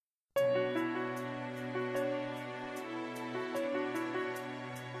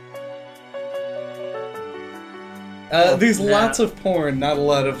There's lots of porn, not a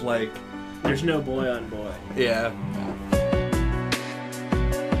lot of, like... There's no boy on boy. Yeah.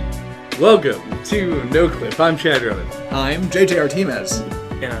 Welcome to No Clip. I'm Chad Rowan. I'm JJ Artemis.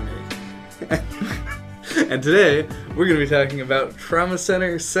 And I'm Nick. And today, we're going to be talking about Trauma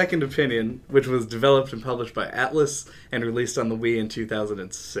Center Second Opinion, which was developed and published by Atlus and released on the Wii in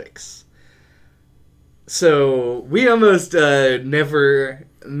 2006. So, we almost never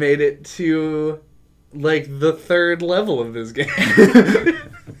made it to, like, the third level of this game.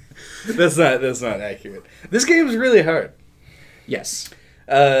 That's not accurate. This game is really hard. Yes.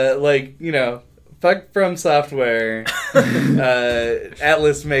 Fuck From Software.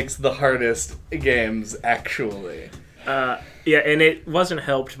 Atlus makes the hardest games, actually. Yeah, and it wasn't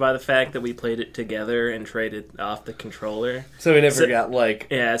helped by the fact that we played it together and traded off the controller. So we never got,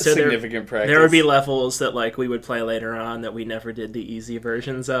 significant practice. There would be levels that, we would play later on that we never did the easy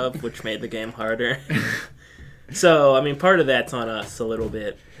versions of, which made the game harder. So, part of that's on us a little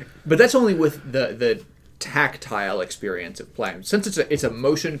bit. But that's only with the tactile experience of playing. Since it's a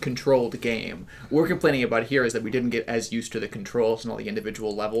motion-controlled game, what we're complaining about here is that we didn't get as used to the controls and all the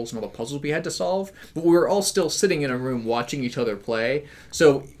individual levels and all the puzzles we had to solve, but we were all still sitting in a room watching each other play.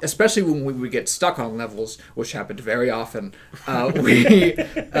 So, especially when we would get stuck on levels, which happened very often,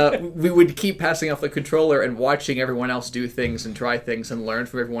 we would keep passing off the controller and watching everyone else do things and try things and learn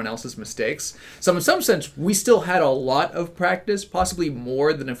from everyone else's mistakes. So in some sense, we still had a lot of practice, possibly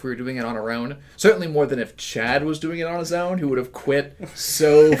more than if we were doing it on our own. Certainly more than if Chad was doing it on his own, who would have quit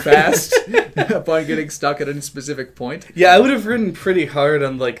so fast upon getting stuck at a specific point. Yeah, I would have ridden pretty hard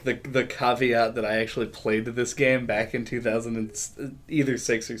on the caveat that I actually played this game back in 2000 and either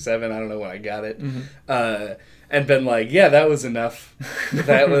 6 or 7. I don't know when I got it. Mm-hmm. And been like, yeah, that was enough.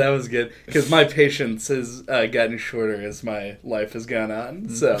 that was good because my patience has gotten shorter as my life has gone on.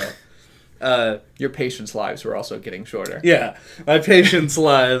 Mm-hmm. So. Your patience lives were also getting shorter. Yeah, my patience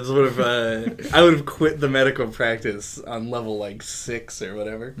lives would have. I would have quit the medical practice on level 6 or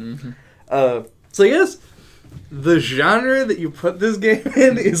whatever. Mm-hmm. So yes, the genre that you put this game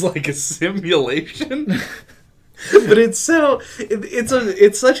in is like a simulation, but it's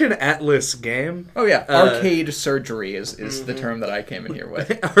such an Atlus game. Oh yeah, arcade surgery is mm-hmm. the term that I came in here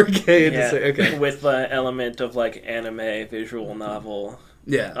with. Arcade, yeah, okay, with the element of anime visual novel.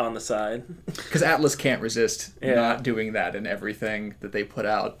 Yeah, on the side. Because Atlus can't resist not doing that in everything that they put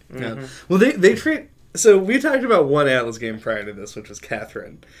out. Mm-hmm. Yeah. Well, they treat... So we talked about one Atlus game prior to this, which was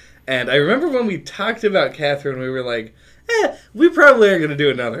Catherine. And I remember when we talked about Catherine, we were like, we probably are going to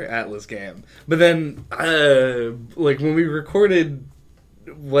do another Atlus game. But then, when we recorded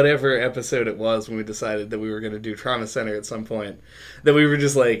whatever episode it was, when we decided that we were going to do Trauma Center at some point, that we were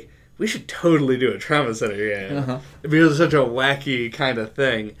just like, we should totally do a Trauma Center game. Uh-huh. Because it's such a wacky kind of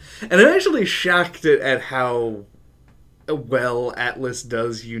thing. And I'm actually shocked at how well Atlus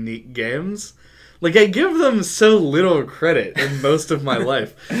does unique games. I give them so little credit in most of my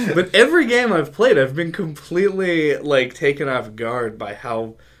life. But every game I've played, I've been completely, taken off guard by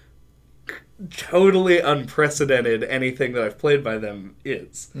how totally unprecedented anything that I've played by them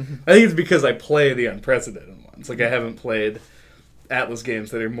is. Mm-hmm. I think it's because I play the unprecedented ones. I haven't played Atlus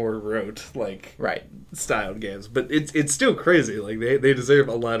games that are more rote, styled games. But it's still crazy. They deserve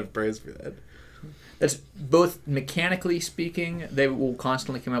a lot of praise for that. That's both mechanically speaking, they will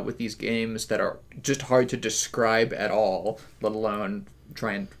constantly come out with these games that are just hard to describe at all, let alone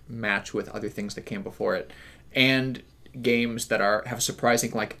try and match with other things that came before it. And games that have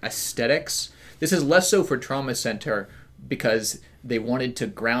surprising aesthetics. This is less so for Trauma Center because they wanted to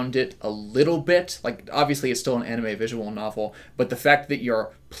ground it a little bit. Obviously it's still an anime visual novel, but the fact that you're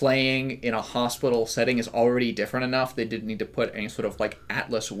playing in a hospital setting is already different enough. They didn't need to put any sort of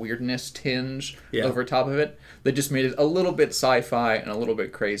Atlus weirdness tinge over top of it. They just made it a little bit sci-fi and a little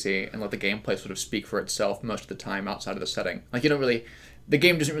bit crazy and let the gameplay sort of speak for itself most of the time outside of the setting. The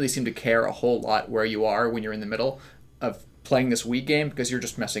game doesn't really seem to care a whole lot where you are when you're in the middle of playing this Wii game because you're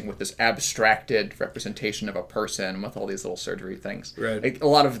just messing with this abstracted representation of a person with all these little surgery things. Right. A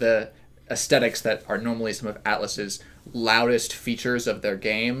lot of the aesthetics that are normally some of Atlus's loudest features of their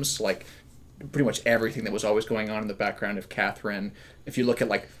games, pretty much everything that was always going on in the background of Catherine. If you look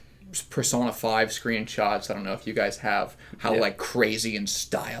at Persona 5 screenshots, I don't know if you guys have, how crazy and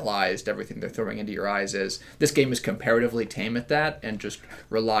stylized everything they're throwing into your eyes is. This game is comparatively tame at that and just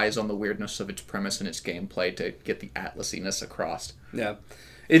relies on the weirdness of its premise and its gameplay to get the Atlasiness across. Yeah.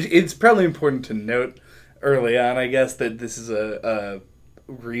 It's probably important to note early on, I guess, that this is a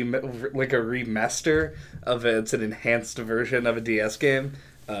remaster of it's an enhanced version of a DS game,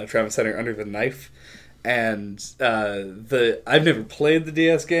 Trauma Center Under the Knife. and I've never played the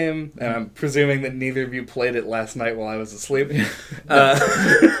DS game, and I'm presuming that neither of you played it last night while I was asleep.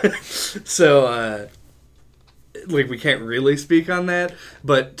 So like we can't really speak on that,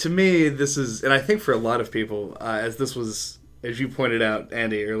 but to me this is, and I think for a lot of people, as this was, as you pointed out,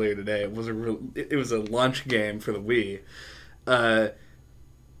 Andy, earlier today, it was a launch game for the Wii.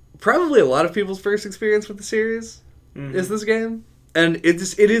 Probably a lot of people's first experience with the series is this game, and it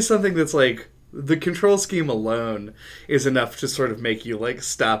is something that's like, the control scheme alone is enough to sort of make you like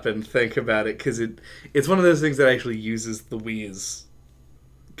stop and think about it, because it's one of those things that actually uses the Wii's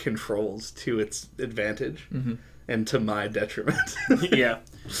controls to its advantage and to my detriment. Yeah.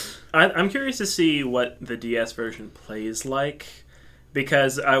 I'm curious to see what the DS version plays like,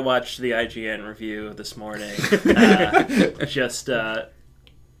 because I watched the IGN review this morning, just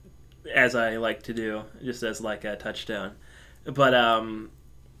as I like to do, just as like a touchdown. But,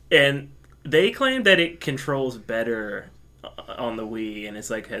 and they claim that it controls better on the Wii, and it's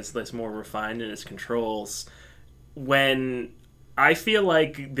like has less more refined in its controls, when I feel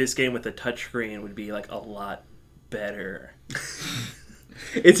like this game with a touchscreen would be like a lot better.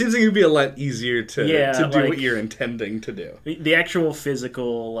 It seems like it would be a lot easier to do like, what you're intending to do. The actual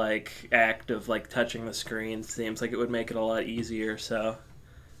physical like act of like touching the screen seems like it would make it a lot easier. So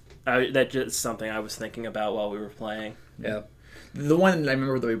that's just something I was thinking about while we were playing. Yeah. The one I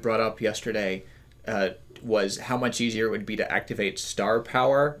remember that we brought up yesterday was how much easier it would be to activate star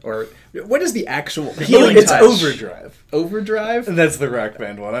power, or what is the actual healing It's touch. overdrive. Overdrive? That's the Rock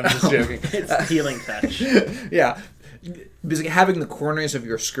Band one. I'm just joking. It's healing touch. Yeah. Because having the corners of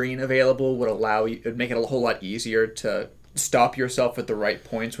your screen available would allow you, it would make it a whole lot easier to stop yourself at the right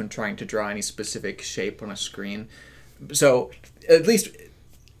points when trying to draw any specific shape on a screen. So, at least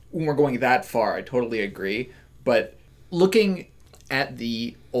when we're going that far, I totally agree. But looking at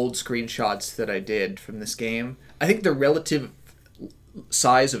the old screenshots that I did from this game, I think the relative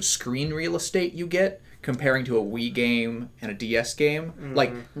size of screen real estate you get comparing to a Wii game and a DS game,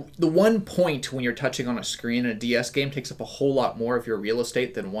 like the one point when you're touching on a screen in a DS game takes up a whole lot more of your real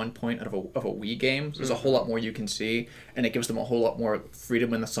estate than one point of a Wii game. So there's a whole lot more you can see, and it gives them a whole lot more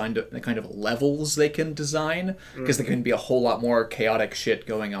freedom in the kind of levels they can design, because there can be a whole lot more chaotic shit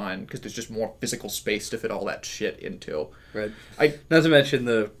going on, because there's just more physical space to fit all that shit into. Right. Not to mention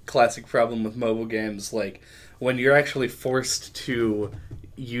the classic problem with mobile games, like when you're actually forced to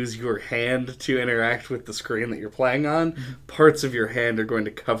use your hand to interact with the screen that you're playing on, parts of your hand are going to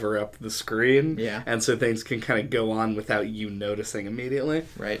cover up the screen. Yeah. And so things can kind of go on without you noticing immediately.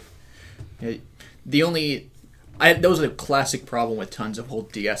 Right. That was a classic problem with tons of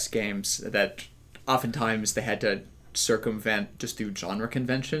old DS games, that oftentimes they had to circumvent just through genre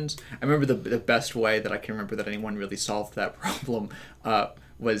conventions. I remember the best way that I can remember that anyone really solved that problem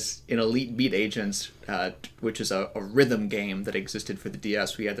was in Elite Beat Agents, which is a rhythm game that existed for the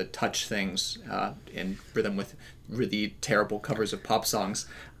DS. We had to touch things in rhythm with really terrible covers of pop songs.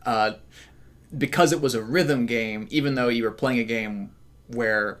 Because it was a rhythm game, even though you were playing a game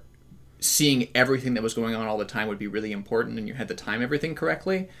where seeing everything that was going on all the time would be really important and you had to time everything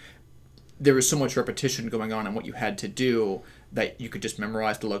correctly, there was so much repetition going on in what you had to do that you could just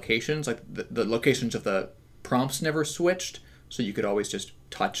memorize the locations. Like the locations of the prompts never switched, so you could always just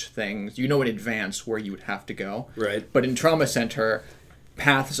touch things. You know in advance where you would have to go. Right. But in Trauma Center,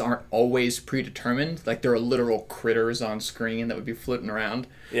 paths aren't always predetermined. Like there are literal critters on screen that would be floating around.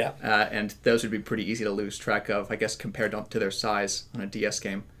 Yeah. And those would be pretty easy to lose track of, I guess, compared to their size on a DS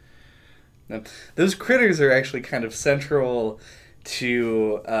game. Now, those critters are actually kind of central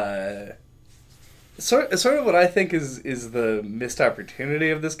to sort of what I think is the missed opportunity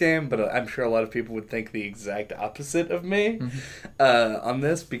of this game, but I'm sure a lot of people would think the exact opposite of me on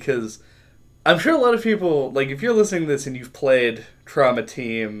this, because I'm sure a lot of people, like, if you're listening to this and you've played Trauma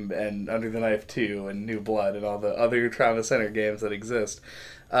Team and Under the Knife 2 and New Blood and all the other Trauma Center games that exist,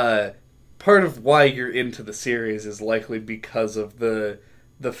 part of why you're into the series is likely because of the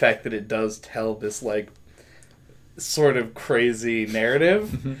fact that it does tell this, like, sort of crazy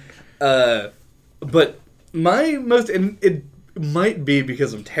narrative. But my most, and it might be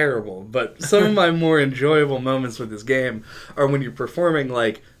because I'm terrible, but some of my more enjoyable moments with this game are when you're performing,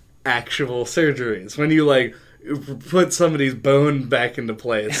 like, actual surgeries. When you, like, put somebody's bone back into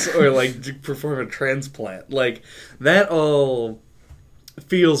place or, like, perform a transplant. Like, that all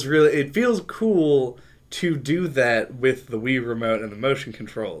feels really, it feels cool to do that with the Wii remote and the motion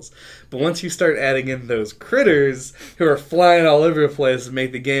controls. But once you start adding in those critters who are flying all over the place and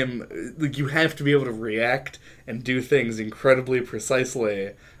make the game, like, you have to be able to react and do things incredibly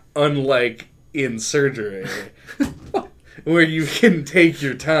precisely, unlike in surgery. where you can take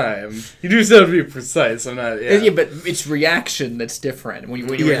your time. You do still have to be precise. I'm not. Yeah, but it's reaction that's different. When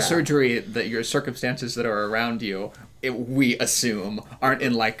you're Yeah. in surgery, that your circumstances that are around you, we assume, aren't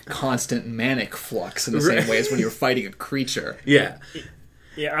in like constant manic flux in the same way as when you're fighting a creature. Yeah.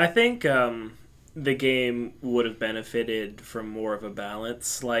 Yeah, I think the game would have benefited from more of a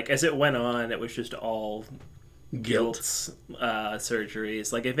balance. Like, as it went on, it was just all guilt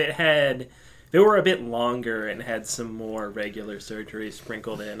surgeries. Like, if they were a bit longer and had some more regular surgeries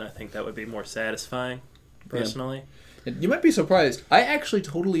sprinkled in, I think that would be more satisfying, personally. Yeah. You might be surprised. I actually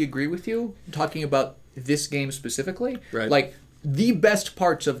totally agree with you, talking about this game specifically. Right. Like, the best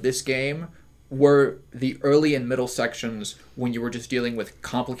parts of this game were the early and middle sections when you were just dealing with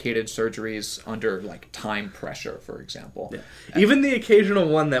complicated surgeries under, like, time pressure, for example. Yeah. Even the occasional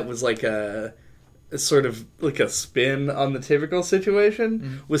one that was like a sort of like a spin on the typical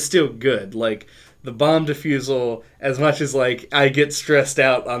situation was still good. Like, the bomb defusal, as much as, like, I get stressed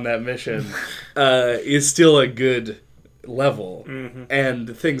out on that mission, is still a good level.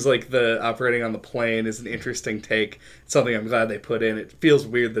 And things like the operating on the plane is an interesting take. It's something I'm glad they put in. It feels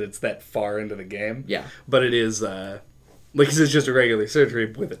weird that it's that far into the game. Yeah. But it is, like, it's just a regular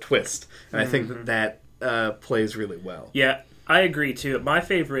surgery with a twist. And I think that plays really well. Yeah, I agree, too. My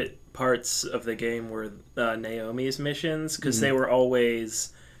favorite parts of the game were Naomi's missions, because they were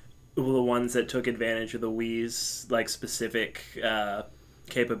always the ones that took advantage of the Wii's, like, specific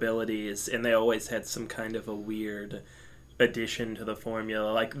capabilities, and they always had some kind of a weird addition to the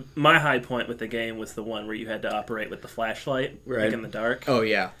formula. Like, my high point with the game was the one where you had to operate with the flashlight, like, in the dark. Oh,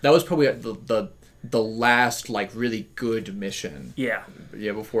 yeah. That was probably the last, like, really good mission. Yeah.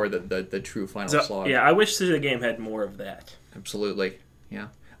 Yeah, before the true final slog. Yeah, I wish the game had more of that. Absolutely. Yeah.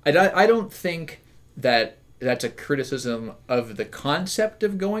 I don't think that that's a criticism of the concept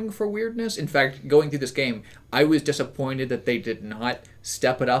of going for weirdness. In fact, going through this game, I was disappointed that they did not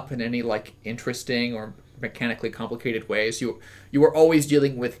step it up in any, like, interesting or mechanically complicated ways. You were always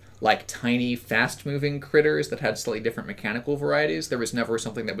dealing with, like, tiny, fast-moving critters that had slightly different mechanical varieties. There was never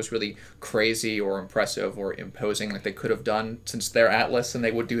something that was really crazy or impressive or imposing like they could have done, since they're Atlas and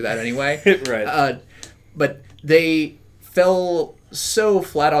they would do that anyway. Right. But they fell so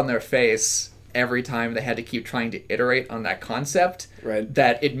flat on their face every time they had to keep trying to iterate on that concept, Right.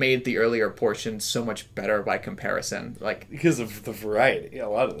 that it made the earlier portions so much better by comparison. Like, Because of the variety, a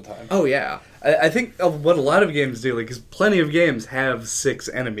lot of the time. oh yeah. I think of what a lot of games do, like, because plenty of games have 6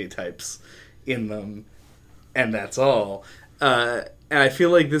 enemy types in them, and that's all. And I feel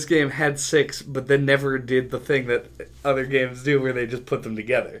like this game had 6, but then never did the thing that other games do where they just put them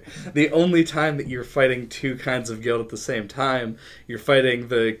together. The only time that you're fighting 2 kinds of guild at the same time, you're fighting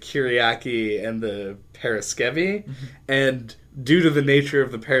the Kyriaki and the Paraskevi, and due to the nature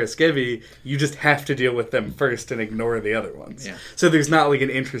of the Paraskevi, you just have to deal with them first and ignore the other ones. Yeah. So there's not, like, an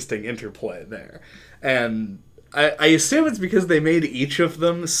interesting interplay there. And I assume it's because they made each of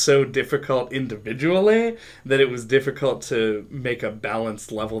them so difficult individually that it was difficult to make a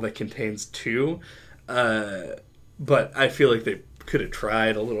balanced level that contains 2. But I feel like they could have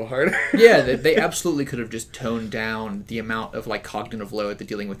tried a little harder. Yeah, they absolutely could have just toned down the amount of, like, cognitive load that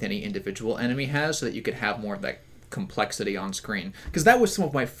dealing with any individual enemy has, so that you could have more of that complexity on screen. Because that was some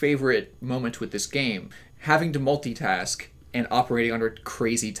of my favorite moments with this game, having to multitask and operating under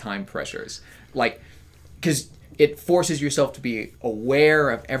crazy time pressures. Like, because it forces yourself to be aware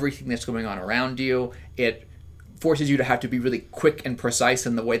of everything that's going on around you. It forces you to have to be really quick and precise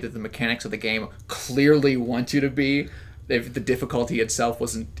in the way that the mechanics of the game clearly want you to be. If the difficulty itself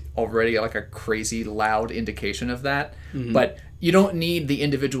wasn't already like a crazy loud indication of that. But you don't need the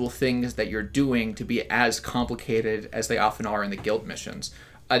individual things that you're doing to be as complicated as they often are in the guild missions.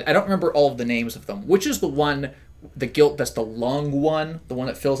 I don't remember all of the names of them. Which is the one, the guild that's the lung one? The one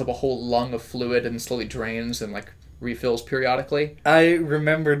that fills up a whole lung of fluid and slowly drains and, like, refills periodically? I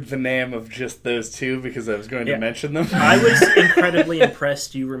remembered the name of just those 2 because I was going to mention them. I was incredibly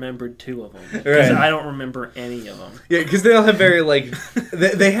impressed you remembered 2 of them. Because Right. I don't remember any of them. Yeah, because they all have very, like,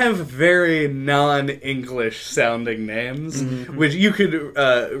 they have very non-English sounding names, which you could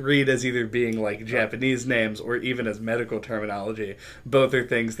read as either being, like, Japanese names or even as medical terminology. Both are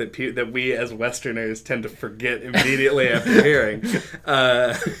things that that we as Westerners tend to forget immediately after hearing,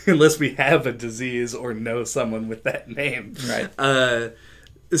 unless we have a disease or know someone with that name. Right.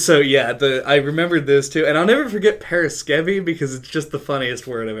 So yeah, I remembered those 2, and I'll never forget Paraskevi because it's just the funniest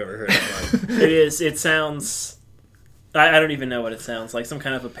word I've ever heard in my life. It is. It sounds... I don't even know what it sounds like. Some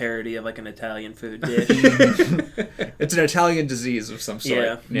kind of a parody of, like, an Italian food dish. It's an Italian disease of some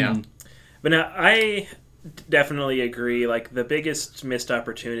sort. Yeah. But now, I definitely agree. Like, the biggest missed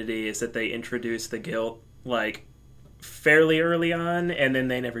opportunity is that they introduced the guilt, like, fairly early on, and then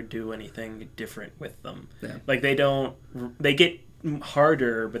they never do anything different with them. Yeah. Like they get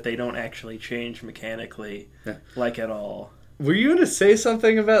harder, but they don't actually change mechanically, like at all. Were you going to say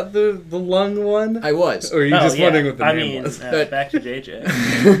something about the lung one? I was. Or are you just wondering what the name was? Back to JJ.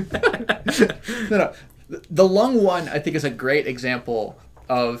 No. The lung one, I think, is a great example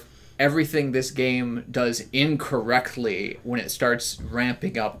of everything this game does incorrectly when it starts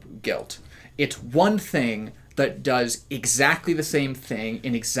ramping up guilt. It's one thing that does exactly the same thing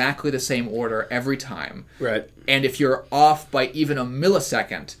in exactly the same order every time. Right. And if you're off by even a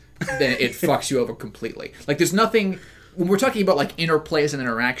millisecond, then it fucks you over completely. Like, there's nothing... When we're talking about, like, interplays and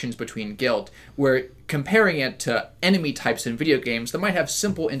interactions between guild, we're comparing it to enemy types in video games that might have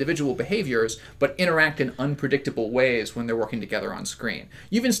simple individual behaviors, but interact in unpredictable ways when they're working together on screen.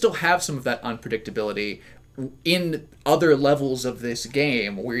 You even still have some of that unpredictability in other levels of this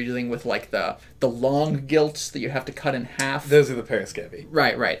game, where you're dealing with, like, the long guilts that you have to cut in half. Those are the Paraskevi.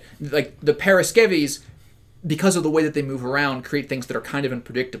 Right. Like, the Paraskevis, because of the way that they move around, create things that are kind of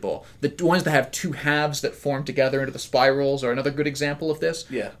unpredictable. The ones that have two halves that form together into the spirals are another good example of this.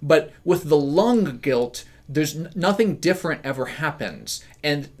 Yeah. But with the lung guilt, there's nothing different ever happens.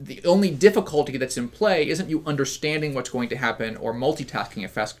 And the only difficulty that's in play isn't you understanding what's going to happen or multitasking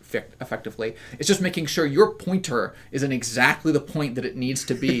effectively. It's just making sure your pointer is in exactly the point that it needs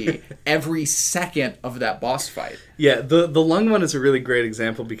to be every second of that boss fight. Yeah, the lung one is a really great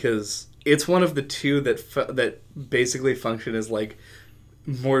example because it's one of the two that basically function as, like,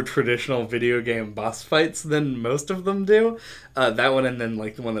 more traditional video game boss fights than most of them do. That one, and then,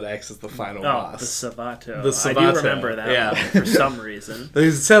 like, the one that acts as the final boss. The Savato. The Savato. I do remember that one for some reason.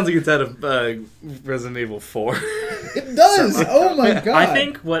 It sounds like it's out of Resident Evil 4. It does! Oh my god! I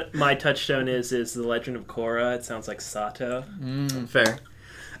think what my touchstone is The Legend of Korra. It sounds like Sato. Fair.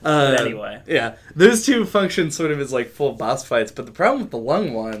 But anyway. Yeah, those two function sort of as, like, full boss fights, but the problem with the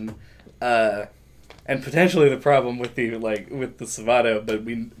lung one... and potentially the problem with the Savato, but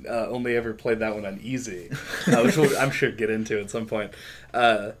we only ever played that one on easy, which I'm sure get into at some point.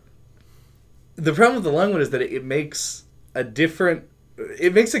 The problem with the long one is that it makes a good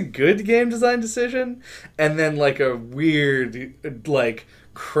game design decision, and then, like, a weird, like,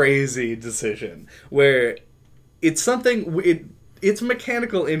 crazy decision where it's something. It's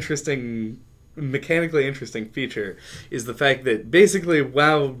mechanically interesting feature is the fact that basically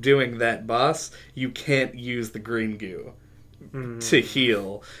while doing that boss you can't use the green goo to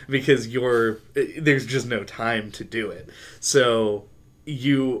heal because there's just no time to do it, so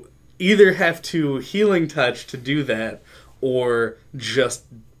you either have to healing touch to do that or just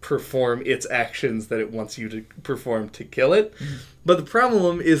perform its actions that it wants you to perform to kill it. But the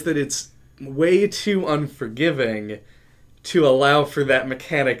problem is that it's way too unforgiving to allow for that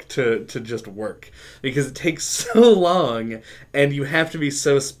mechanic to just work, because it takes so long and you have to be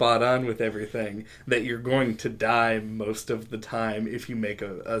so spot on with everything that you're going to die most of the time if you make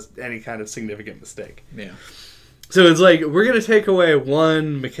any kind of significant mistake. Yeah. So it's like, we're going to take away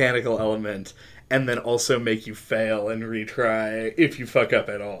one mechanical element and then also make you fail and retry if you fuck up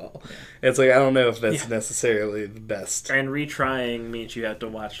at all. Yeah. It's like, I don't know if that's necessarily the best. And retrying means you have to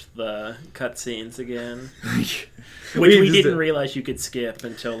watch the cutscenes again. Which we didn't realize you could skip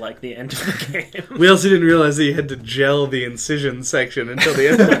until, like, the end of the game. We also didn't realize that you had to gel the incision section until the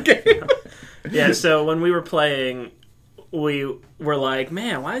end of the game. Yeah, so when we were playing, we were like,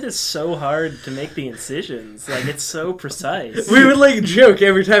 man, why is it so hard to make the incisions? Like, it's so precise. We would, like, joke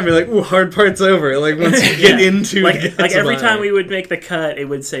every time. We're like, ooh, hard part's over. Like, once you get into it. Like, every time we would make the cut, it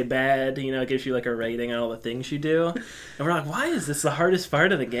would say bad. You know, it gives you, like, a rating on all the things you do. And we're like, why is this the hardest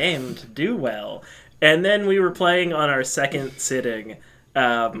part of the game to do well? And then we were playing on our second sitting,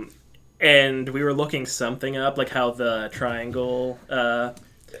 and we were looking something up, like how the triangle... the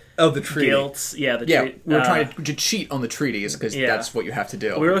treaty. Guilts. Yeah, we were trying to cheat on the treaties, because that's what you have to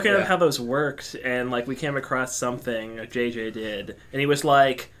do. We were looking at how those worked, and, like, we came across something JJ did, and he was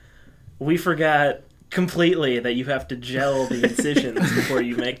like, we forgot completely that you have to gel the incisions before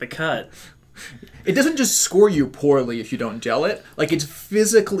you make the cut. It doesn't just score you poorly if you don't gel it. Like, it's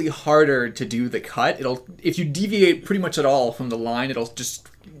physically harder to do the cut. If you deviate pretty much at all from the line, it'll just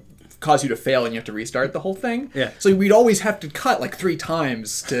cause you to fail and you have to restart the whole thing. Yeah. So we'd always have to cut, like, 3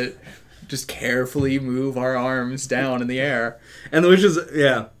 times to just carefully move our arms down in the air. And which is,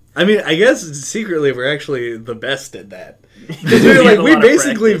 yeah. I mean, I guess secretly we're actually the best at that. Because we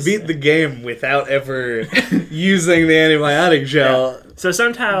basically beat the game without ever using the antibiotic gel. Yeah. So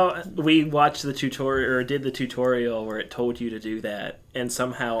somehow we watched the tutorial, or did the tutorial where it told you to do that, and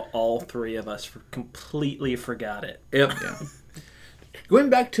somehow all 3 of us completely forgot it. Yep. Yeah. Going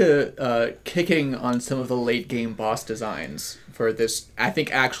back to kicking on some of the late game boss designs for this, I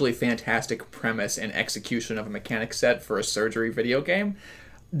think, actually fantastic premise and execution of a mechanic set for a surgery video game,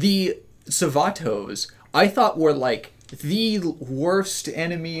 the Savatos, I thought were like the worst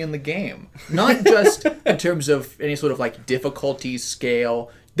enemy in the game. Not just in terms of any sort of like difficulty scale,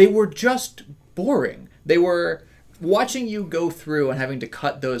 they were just boring. They were watching you go through and having to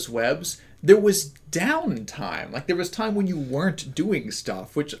cut those webs. There was downtime. Like, there was time when you weren't doing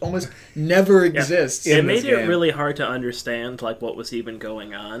stuff, which almost never exists. It in made this it game. really hard to understand, like, what was even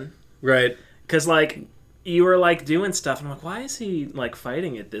going on. Right. Because, like, you were, like, doing stuff, and I'm like, why is he, like,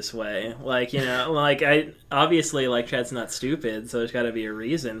 fighting it this way? Like, you know, like, obviously, like, Chad's not stupid, so there's got to be a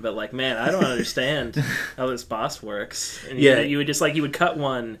reason, but, like, man, I don't understand how this boss works. And you would just, like, you would cut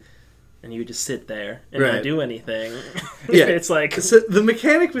one, and you would just sit there and not do anything. Yeah. It's like... So the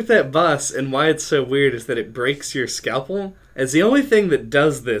mechanic with that boss and why it's so weird is that it breaks your scalpel. It's the only thing that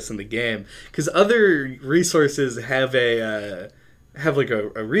does this in the game. Because other resources have a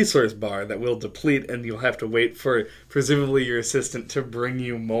resource bar that will deplete, and you'll have to wait for presumably your assistant to bring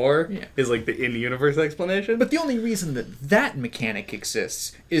you more. Yeah. Is like the in-universe explanation. But the only reason that mechanic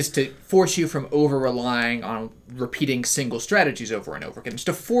exists is to force you from over-relying on repeating single strategies over and over again. It's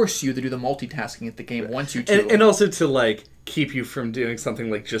to force you to do the multitasking that the game wants you to. And also to, like, keep you from doing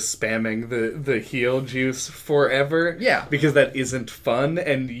something like just spamming the heal juice forever. Yeah. Because that isn't fun,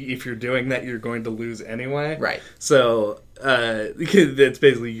 and if you're doing that, you're going to lose anyway. Right. So, it's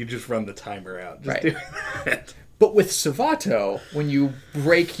basically you just run the timer out. Just Right. doing that. But with Savato, when you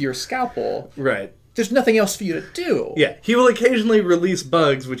break your scalpel, Right. there's nothing else for you to do. Yeah. He will occasionally release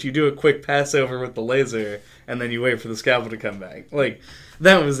bugs, which you do a quick pass over with the laser, and then you wait for the scalpel to come back. Like,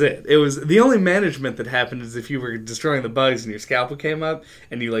 that was it. It was the only management that happened is if you were destroying the bugs and your scalpel came up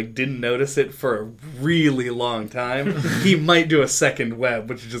and you like didn't notice it for a really long time, he might do a second web,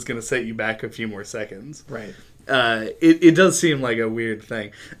 which is just going to set you back a few more seconds. Right. It does seem like a weird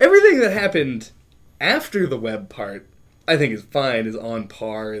thing. Everything that happened after the web part, I think is fine, is on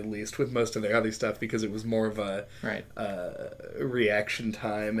par at least with most of their other stuff because it was more of a Right. reaction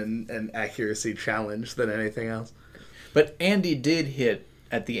time and accuracy challenge than anything else. But Andy did hit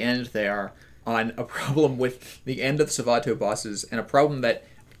at the end there on a problem with the end of the Savato bosses, and a problem that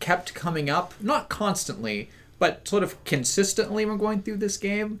kept coming up, not constantly, but sort of consistently when going through this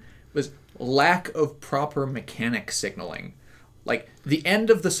game, was lack of proper mechanic signaling. Like, the end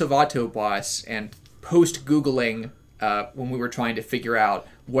of the Savato boss, and post-Googling, when we were trying to figure out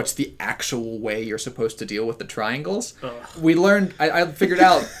what's the actual way you're supposed to deal with the triangles, we learned, I figured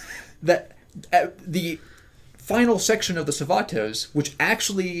out that the final section of the Savatos, which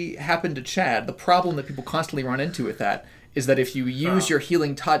actually happened to Chad, the problem that people constantly run into with that is that if you use your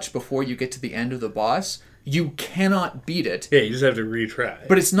healing touch before you get to the end of the boss, you cannot beat it. Yeah, you just have to retry.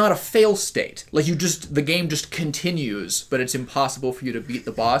 But it's not a fail state. Like, the game just continues, but it's impossible for you to beat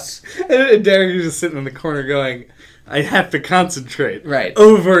the boss. And Derek is just sitting in the corner going, I have to concentrate. Right.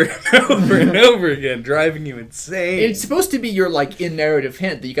 Over and over and over again, driving you insane. It's supposed to be your, like, in-narrative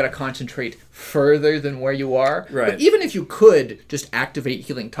hint that you gotta concentrate further than where you are. Right. But even if you could just activate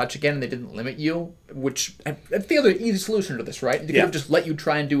Healing Touch again and they didn't limit you, which I think the other easy solution to this, right? They could have just let you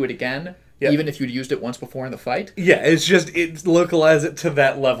try and do it again, even if you'd used it once before in the fight. Yeah, it's localize it to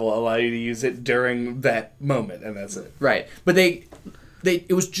that level, allow you to use it during that moment, and that's it. Right. But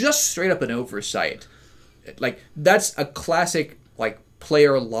it was just straight up an oversight. Like, that's a classic, like,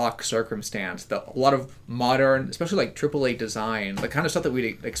 player lock circumstance that a lot of modern, especially like AAA design, the kind of stuff that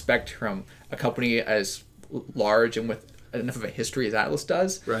we'd expect from a company as large and with enough of a history as Atlas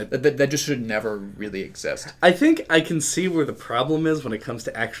does, right, that just should never really exist. I think I can see where the problem is when it comes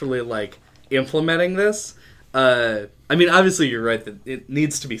to actually, like, implementing this. I mean, obviously you're right that it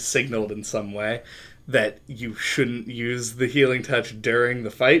needs to be signaled in some way that you shouldn't use the healing touch during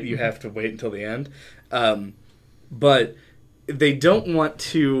the fight. You have to wait until the end. But they don't want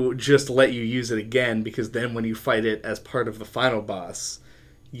to just let you use it again, because then when you fight it as part of the final boss,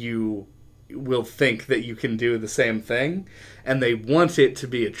 you will think that you can do the same thing. And they want it to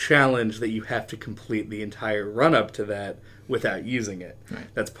be a challenge that you have to complete the entire run-up to that without using it. Right.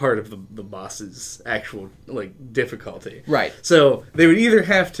 That's part of the boss's actual, like, difficulty. Right. So they would either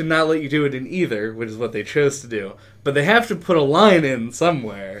have to not let you do it in either, which is what they chose to do, but they have to put a line in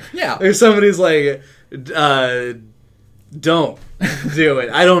somewhere. Yeah. Or somebody's like, don't do it.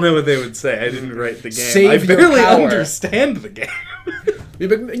 I don't know what they would say. I didn't write the game. Save I your barely power. understand the game. You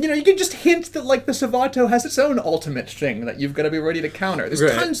know, you can just hint that, like, the Savato has its own ultimate thing that you've got to be ready to counter. There's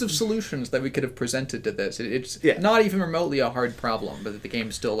Right. tons of solutions that we could have presented to this. It's Yeah. not even remotely a hard problem, but the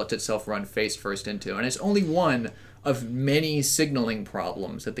game still lets itself run face first into. And it's only one of many signaling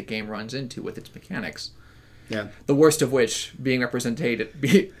problems that the game runs into with its mechanics. Yeah. The worst of which being represented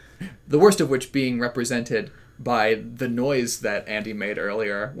by the noise that Andy made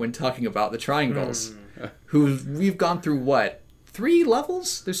earlier when talking about the triangles. Who we've gone through what? 3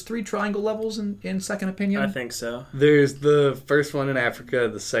 levels? There's 3 triangle levels in Second Opinion? I think so. There's the first one in Africa,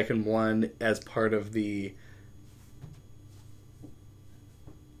 the second one as part of the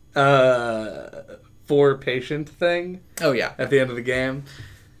 4 patient thing Oh, yeah. at the end of the game.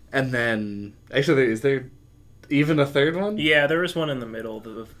 And then, actually, is there even a third one? Yeah, there was one in the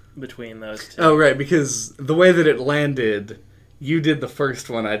middle between those two. Oh, right, because the way that it landed, you did the first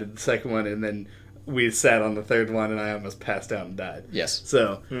one, I did the second one, and then we sat on the third one, and I almost passed out and died. Yes.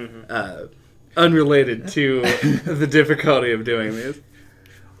 So, unrelated to the difficulty of doing this.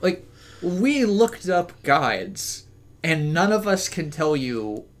 Like, we looked up guides, and none of us can tell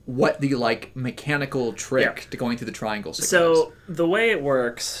you what the, like, mechanical trick to going through the triangle sequence. So, the way it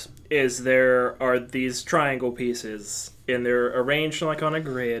works is there are these triangle pieces, and they're arranged like on a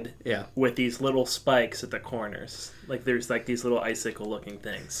grid Yeah. with these little spikes at the corners. Like, there's like these little icicle-looking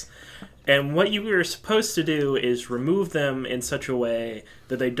things. And what you were supposed to do is remove them in such a way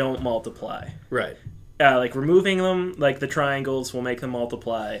that they don't multiply. Right. Like, removing them, like, the triangles will make them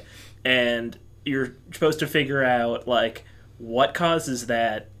multiply. And you're supposed to figure out, like, what causes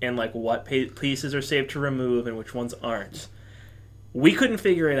that and, like, what pieces are safe to remove and which ones aren't. We couldn't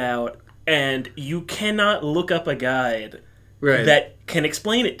figure it out, and you cannot look up a guide Right. that can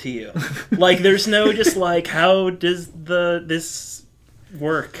explain it to you. Like, there's no just, like, how does this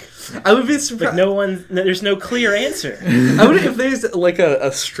work? I would be surprised. Like, there's no clear answer. I would if there's like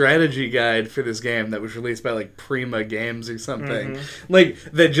a strategy guide for this game that was released by like Prima Games or something, like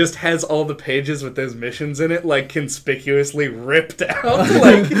that just has all the pages with those missions in it, like conspicuously ripped out.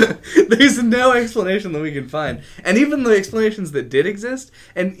 Like there's no explanation that we can find, and even the explanations that did exist,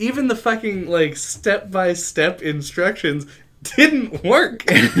 and even the fucking like step-by-step instructions didn't work.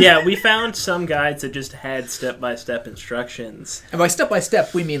 Yeah, we found some guides that just had step-by-step instructions. And by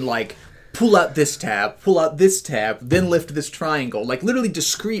step-by-step, we mean, like, pull out this tab, then lift this triangle. Like, literally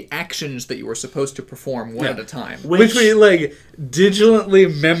discrete actions that you were supposed to perform one at a time. Which we, like,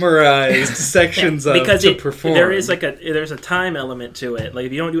 digitally memorized sections of because to perform. there's a time element to it. Like,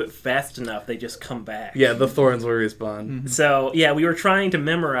 if you don't do it fast enough, they just come back. Yeah, the thorns will respawn. So, yeah, we were trying to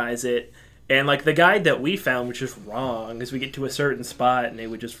memorize it, and, like, the guide that we found was just wrong, because we get to a certain spot, and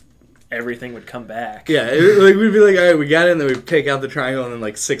everything would come back. Yeah, like we'd be like, all right, we got it, and then we'd take out the triangle, and then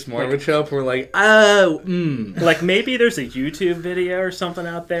like 6 more would show up, and we're like, Like, maybe there's a YouTube video or something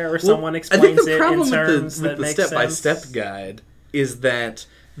out there where someone explains it in terms that make sense. I think the step-by-step guide is that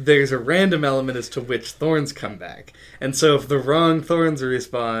there's a random element as to which thorns come back. And so if the wrong thorns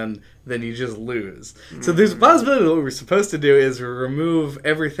respawn, then you just lose. So there's a possibility that what we're supposed to do is remove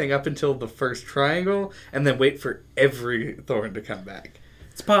everything up until the first triangle, and then wait for every thorn to come back.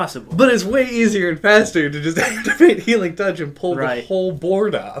 It's possible. But it's way easier and faster to just activate Healing Touch and pull the Right. whole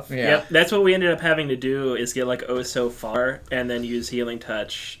board off. Yeah. Yep, that's what we ended up having to do, is get, like, Oh So Far, and then use Healing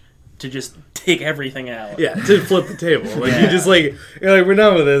Touch to just take everything out. Yeah, to flip the table. Like, Yeah. you just like, you're like, we're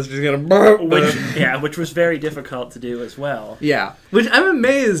done with this, we're just gonna... Which was very difficult to do as well. Yeah. Which I'm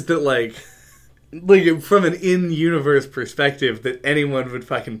amazed that, like from an in-universe perspective, that anyone would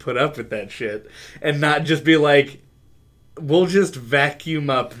fucking put up with that shit and not just be like, we'll just vacuum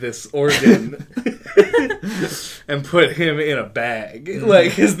up this organ and put him in a bag.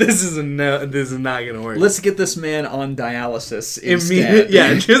 Like, 'cause this is not gonna work. Let's get this man on dialysis instead.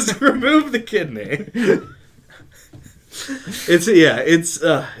 Yeah, just remove the kidney.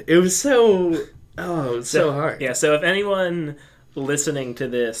 It was so hard. Yeah, so if anyone listening to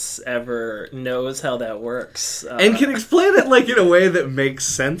this ever knows how that works, And can explain it like in a way that makes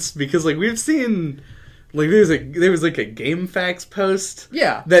sense, because like we've seen, like there was like a GameFAQs post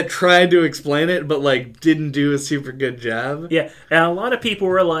that tried to explain it but like didn't do a super good job. yeah, and a lot of people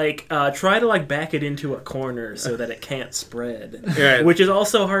were like, try to like back it into a corner so that it can't spread, Right. which is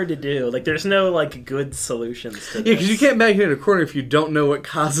also hard to do. Like, there's no like good solutions to this. Yeah, because you can't back it in a corner if you don't know what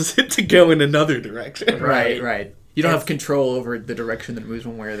causes it to go in another direction. Right. You don't have control over the direction that it moves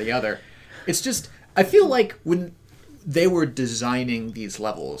one way or the other. It's just, I feel like when they were designing these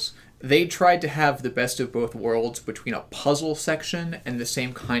levels, they tried to have the best of both worlds between a puzzle section and the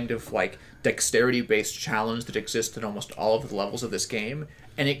same kind of like dexterity-based challenge that exists in almost all of the levels of this game,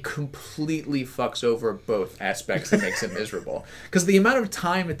 and it completely fucks over both aspects and makes it miserable. Because the amount of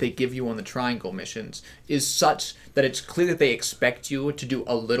time that they give you on the triangle missions is such that it's clear that they expect you to do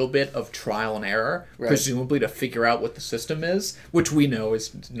a little bit of trial and error, presumably to figure out what the system is, which we know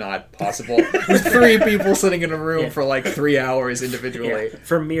is not possible. With 3 people sitting in a room for like 3 hours individually. Yeah,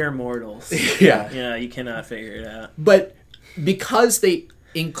 for mere mortals. Yeah. You cannot figure it out. But because they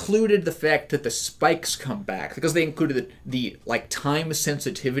included the fact that the spikes come back, because they included the like time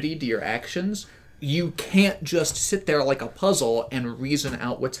sensitivity to your actions, you can't just sit there like a puzzle and reason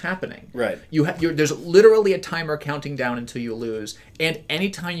out what's happening. Right. There's literally a timer counting down until you lose, and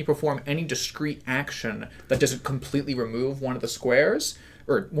anytime you perform any discrete action that doesn't completely remove one of the squares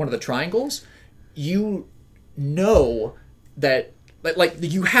or one of the triangles, you know that like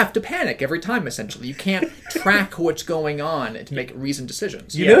you have to panic every time. Essentially, you can't track what's going on to make reasoned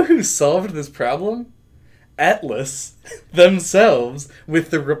decisions. You know who solved this problem? Atlas themselves with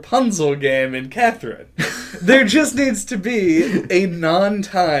the Rapunzel game in Catherine. There just needs to be a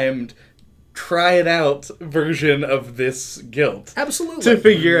non-timed, try-it-out version of this guilt. Absolutely. To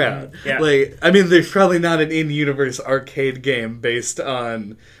figure out. Yeah. Like, I mean, there's probably not an in-universe arcade game based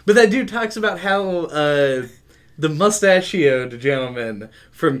on... But that dude talks about how the mustachioed gentleman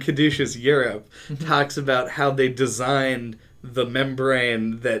from Caduceus Europe talks about how they designed the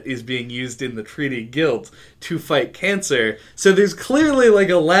membrane that is being used in the treaty Guilt to fight cancer. So there's clearly like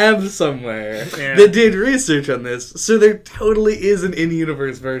a lab somewhere that did research on this. So there totally is an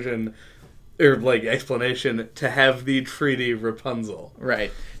in-universe version or like explanation to have the treaty Rapunzel.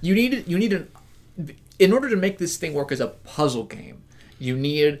 Right. You need in order to make this thing work as a puzzle game, you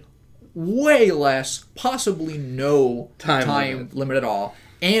need way less, possibly no time limit at all.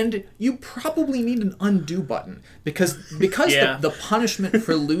 And you probably need an undo button because the punishment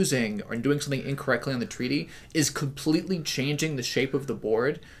for losing or doing something incorrectly on the treaty is completely changing the shape of the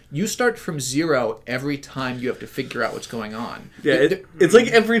board. You start from 0 every time you have to figure out what's going on. Yeah, it's like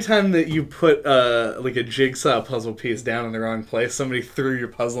every time that you put like a jigsaw puzzle piece down in the wrong place, somebody threw your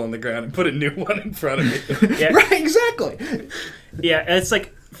puzzle on the ground and put a new one in front of you. Yeah. Right, exactly. Yeah, and it's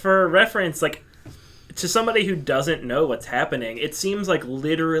like, for reference, like, to somebody who doesn't know what's happening, it seems like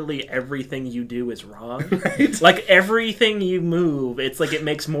literally everything you do is wrong. Right? Like, everything you move, it's like it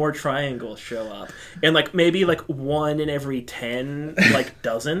makes more triangles show up. And, like, maybe, like, 1 in every 10, like,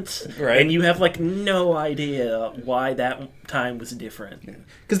 doesn't. Right. And you have, like, no idea why that time was different.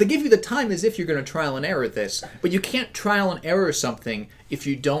 Because they give you the time as if you're going to trial and error this, but you can't trial and error something if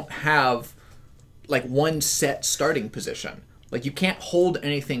you don't have, like, one set starting position. Like, you can't hold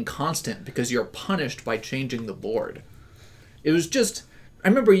anything constant because you're punished by changing the board. It was just... I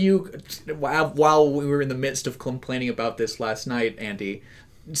remember you, while we were in the midst of complaining about this last night, Andy,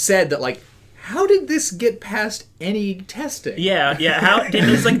 said that, like, how did this get past any testing? Yeah. How did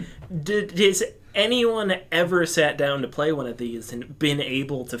this, like... Has anyone ever sat down to play one of these and been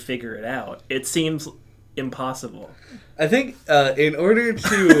able to figure it out? It seems impossible. I think in order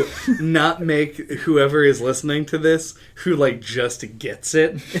to not make whoever is listening to this, who like just gets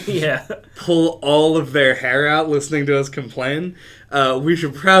it, pull all of their hair out listening to us complain, we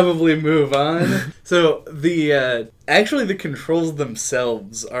should probably move on. So actually the controls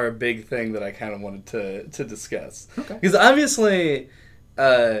themselves are a big thing that I kind of wanted to discuss. Okay. Because obviously,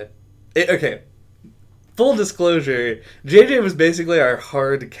 okay. Full disclosure, JJ was basically our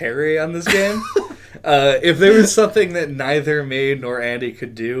hard carry on this game. If there was something that neither me nor Andy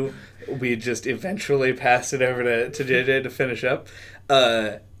could do, we just eventually passed it over to JJ to finish up.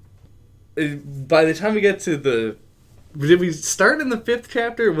 By the time we get to did we start in the 5th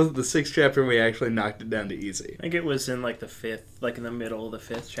chapter, or was it the 6th chapter when we actually knocked it down to easy? I think it was in, like, the 5th, like, in the middle of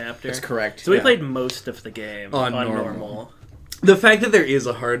the 5th chapter. That's correct. So we played most of the game on normal. The fact that there is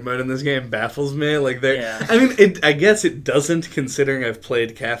a hard mode in this game baffles me. Like, Yeah. I mean, I guess it doesn't, considering I've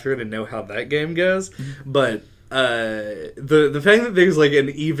played Catherine and know how that game goes. But the fact that there's like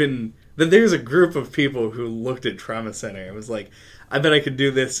that there's a group of people who looked at Trauma Center and was like, I bet I could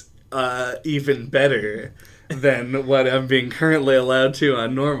do this even better than what I'm being currently allowed to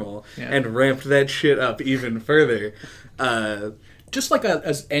on normal, and ramped that shit up even further. Just like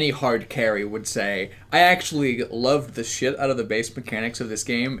as any hard carry would say, I actually loved the shit out of the base mechanics of this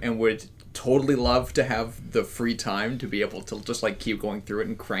game and would totally love to have the free time to be able to just like keep going through it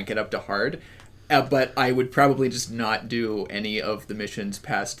and crank it up to hard. But I would probably just not do any of the missions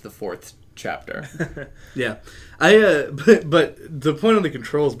past the 4th chapter. Yeah. But the point of the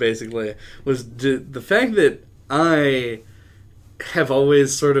controls basically was the fact that I have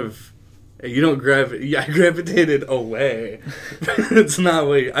always sort of You don't I gravitated away. It's not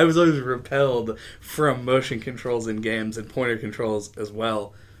what I was always repelled from motion controls in games and pointer controls as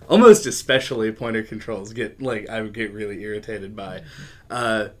well. Almost especially pointer controls I would get really irritated by.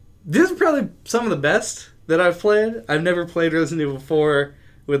 This is probably some of the best that I've played. I've never played Resident Evil 4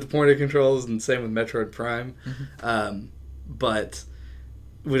 with the pointer controls, and same with Metroid Prime. But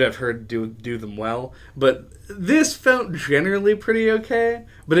would have heard do them well. But this felt generally pretty okay.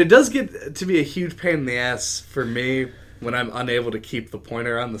 But it does get to be a huge pain in the ass for me when I'm unable to keep the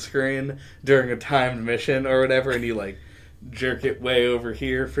pointer on the screen during a timed mission or whatever, and you jerk it way over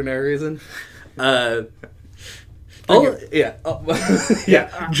here for no reason.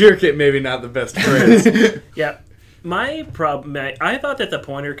 Jerk it, maybe not the best phrase. Yeah. My problem, I thought that the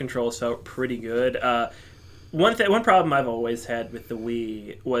pointer controls felt pretty good. One problem I've always had with the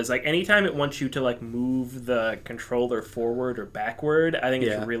Wii was anytime it wants you to move the controller forward or backward, I think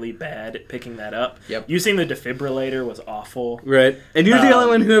it's really bad at picking that up. Yep. Using the defibrillator was awful. Right. And you're the only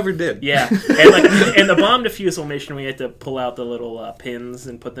one who ever did. Yeah. And the bomb defusal mission, we had to pull out the little pins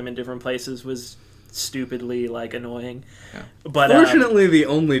and put them in different places, was stupidly annoying. Yeah. But fortunately, the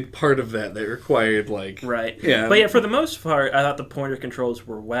only part of that required right. Yeah. But yeah, for the most part, I thought the pointer controls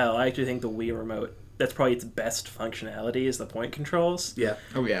were well. I actually think the Wii remote, that's probably its best functionality, is the point controls. Yeah.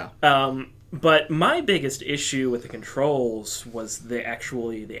 Oh yeah. But my biggest issue with the controls was the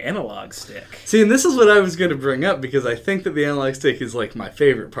analog stick. See, and this is what I was going to bring up, because I think that the analog stick is my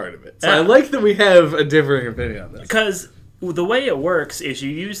favorite part of it. So I like that we have a differing opinion on this. Because the way it works is you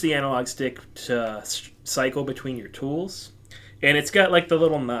use the analog stick to cycle between your tools, and it's got the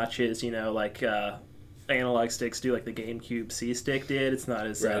little notches, analog sticks do, the GameCube C-Stick did. It's not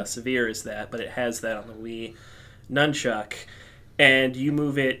as severe as that, but it has that on the Wii nunchuck, and you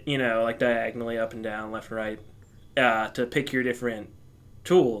move it, diagonally up and down, left and right, to pick your different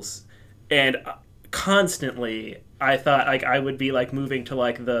tools, and constantly I thought I would be moving to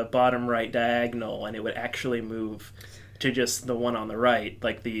the bottom right diagonal, and it would actually move to just the one on the right,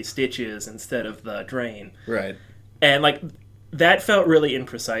 the stitches instead of the drain. Right. And that felt really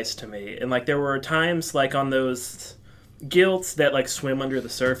imprecise to me. And there were times on those guilts that swim under the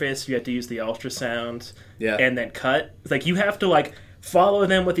surface, you have to use the ultrasound and then cut. You have to follow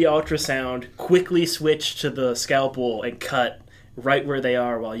them with the ultrasound, quickly switch to the scalpel and cut right where they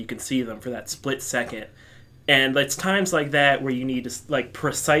are while you can see them for that split second. And it's times like that where you need to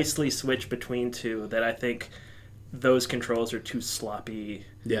precisely switch between two that I think those controls are too sloppy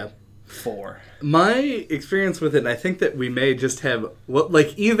for. My experience with it, and I think that we may just have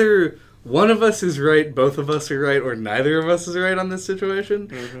either one of us is right, both of us are right, or neither of us is right on this situation.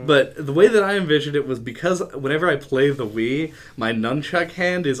 Mm-hmm. But the way that I envisioned it was because whenever I play the Wii, my nunchuck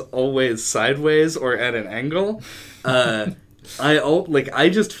hand is always sideways or at an angle. I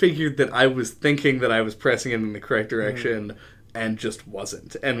just figured that I was thinking that I was pressing it in the correct direction. And just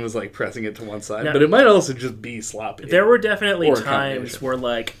wasn't, and was pressing it to one side. Now, but it might also just be sloppy. There were definitely times where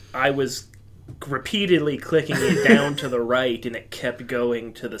I was repeatedly clicking it down to the right, and it kept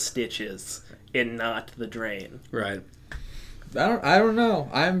going to the stitches and not the drain. Right. I don't know.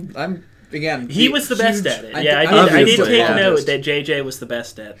 I'm again. He was the best at it. I did take note that JJ was the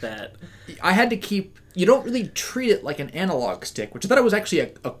best at that. I had to keep. You don't really treat it like an analog stick, which I thought was actually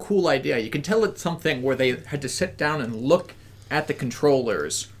a cool idea. You can tell it's something where they had to sit down and look at the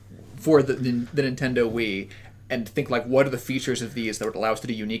controllers for the Nintendo Wii and think what are the features of these that would allow us to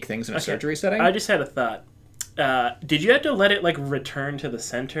do unique things in a surgery setting? I just had a thought. Did you have to let it return to the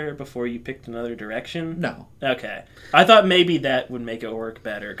center before you picked another direction? No. Okay. I thought maybe that would make it work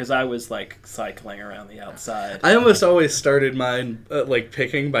better, because I was cycling around the outside. I almost always started mine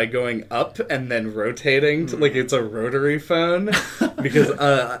picking by going up and then rotating to, it's a rotary phone, because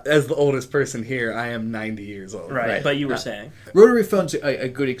as the oldest person here, I am 90 years old. Right. But you were saying rotary phone's a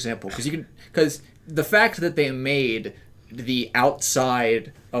good example, because the fact that they made the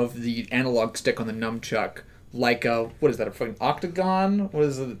outside of the analog stick on the nunchuck what is that, a fucking octagon? What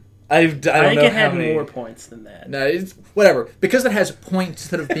is it? I think it had more points than that. No, it's whatever. Because it has points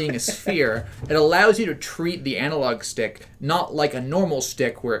instead of being a sphere, it allows you to treat the analog stick not like a normal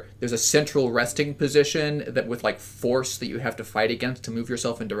stick where there's a central resting position that with force that you have to fight against to move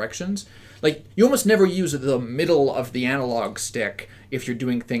yourself in directions. You almost never use the middle of the analog stick if you're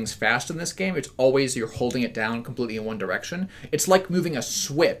doing things fast in this game. It's always you're holding it down completely in one direction. It's like moving a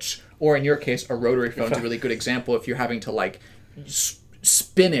switch, or in your case, a rotary phone is a really good example if you're having to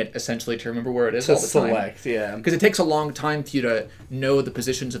spin it essentially to remember where it is To all the time. select, yeah. Because it takes a long time for you to know the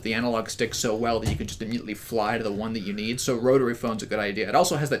positions of the analog stick so well that you can just immediately fly to the one that you need. So rotary phone's a good idea. It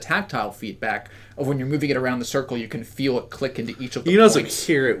also has the tactile feedback of when you're moving it around the circle, you can feel it click into each of the You can also points.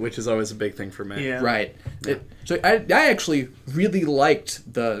 hear it, which is always a big thing for me. Yeah. Right. So I actually really liked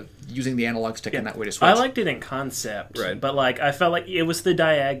using the analog stick in that way to switch. I liked it in concept, Right. but like I felt like it was the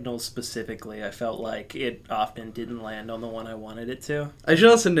diagonal specifically. I felt like it often didn't land on the one I wanted it to. I should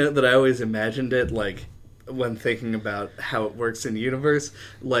also note that I always imagined it like when thinking about how it works in universe,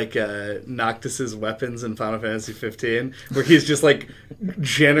 like Noctis's weapons in Final Fantasy 15, where he's just like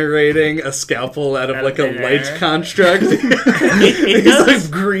generating a scalpel out of Out like of a thin light air. construct. It He's does.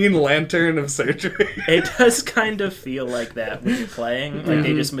 like Green Lantern of surgery. It does kind of feel like that when you're playing. Like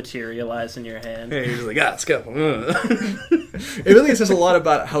they just materialize in your hand. And he's like, scalpel. It really says a lot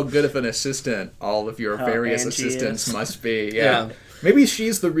about how good of an assistant all of your How various Angie assistants is. must be. Yeah. Maybe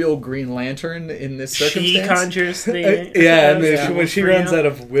she's the real Green Lantern in this She circumstance. conjures the Yeah, and then Yeah. when she for runs you. out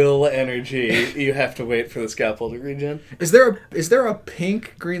of will energy, you have to wait for the scalpel to regen. Is there a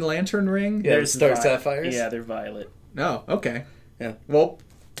pink Green Lantern ring? Yeah. There's Star vi- Sapphires? Yeah, they're violet. No. Okay. Yeah. Well,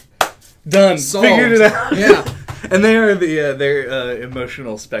 Done. solved. Figured it out. Yeah. And they are their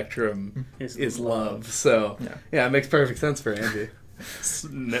emotional spectrum is love. So Yeah. it makes perfect sense for Angie.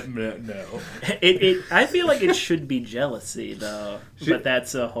 No. I feel like it should be jealousy though, but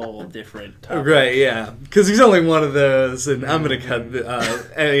that's a whole different topic. Right, yeah. Because he's only one of those, and I'm going to cut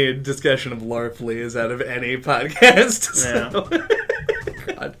any discussion of Larfleas out of any podcast. So.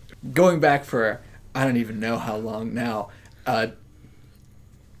 God. Going back for I don't even know how long now.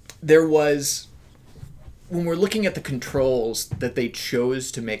 There was, when we're looking at the controls that they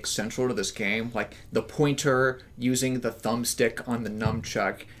chose to make central to this game, like the pointer using the thumbstick on the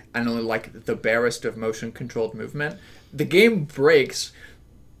nunchuck, and only like the barest of motion controlled movement, the game breaks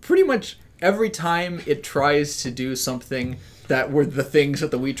pretty much every time it tries to do something that were the things that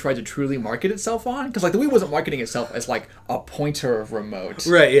the Wii tried to truly market itself on. Because like the Wii wasn't marketing itself as like a pointer remote.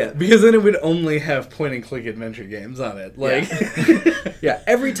 Right, yeah. Because then it would only have point-and-click adventure games on it. Like, Yeah,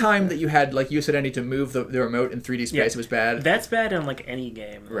 every time that you had, like you said, any to move the remote in 3D space, Yeah. it was bad. That's bad in like any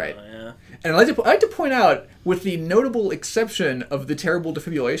game, though, Right. Yeah. And I like to point out, with the notable exception of the terrible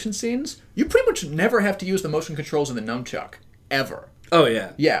defibrillation scenes, you pretty much never have to use the motion controls in the nunchuck. Ever. oh,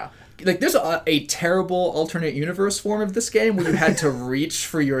 yeah. Yeah. Like, there's a terrible alternate universe form of this game where you had to reach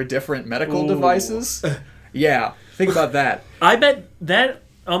for your different medical Ooh. devices. Yeah, think about that. I bet that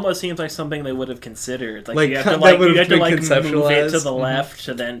almost seems like something they would have considered. Like, Like, you have that to like would you have have to been like move it to conceptualized. the left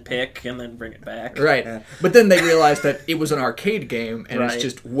to then pick and then bring it back. Right. Yeah. But then they realized that it was an arcade game and Right. it's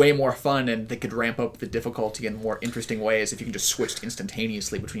just way more fun and they could ramp up the difficulty in more interesting ways if you can just switch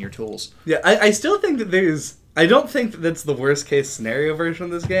instantaneously between your tools. Yeah, I still think that there's... I don't think that that's the worst case scenario version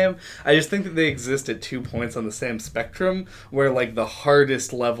of this game. I just think that they exist at 2 points on the same spectrum, where like the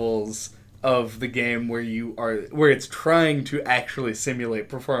hardest levels of the game where it's trying to actually simulate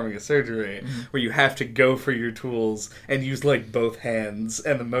performing a surgery, where you have to go for your tools and use like both hands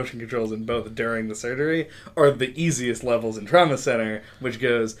and the motion controls in both during the surgery, are the easiest levels in Trauma Center, which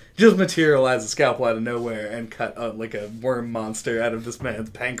goes just materialize a scalpel out of nowhere and cut like a worm monster out of this man's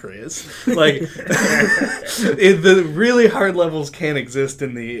pancreas. Like the really hard levels can't exist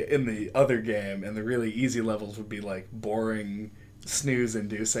in the other game, and the really easy levels would be like boring,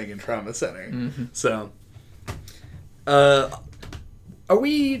 snooze-inducing in Trauma Center. So, Are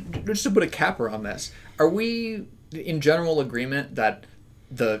we, just to put a capper on this, are we in general agreement that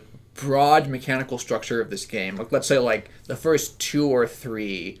the broad mechanical structure of this game, like let's say like the first 2 or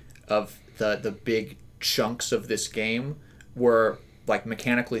 3 of the big chunks of this game were like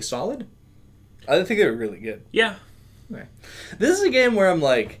mechanically solid? I think they were really good. Yeah. Okay. This is a game where I'm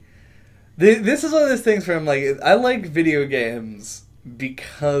like, this is one of those things where I'm like, I like video games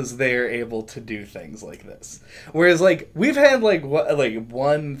because they are able to do things like this. Whereas like we've had like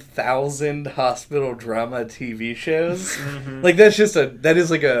 1,000 hospital drama TV shows. Like that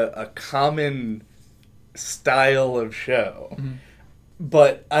is like a common style of show.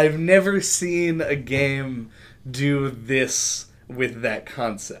 But I've never seen a game do this with that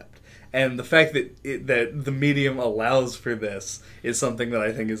concept. And the fact that that the medium allows for this is something that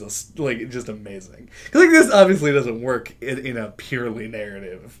I think is just amazing. Because like this obviously doesn't work in a purely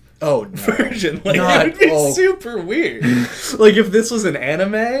narrative Oh, no. version. Like Not it would be all. super weird. Like if this was an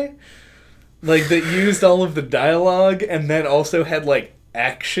anime, like that used all of the dialogue and then also had like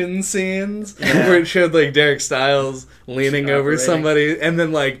action scenes where it showed like Derek Stiles leaning over Operating. somebody and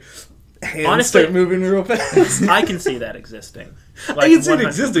then like hands Honestly, start moving real fast. I can see that existing. I can see it 100%.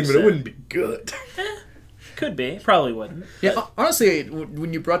 existing, but it wouldn't be good. Could be. Probably wouldn't. Yeah, honestly,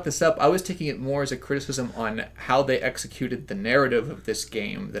 when you brought this up, I was taking it more as a criticism on how they executed the narrative of this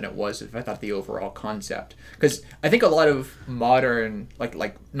game than it was if I thought the overall concept. Because I think a lot of modern, like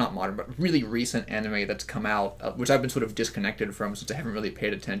not modern, but really recent anime that's come out, which I've been sort of disconnected from since I haven't really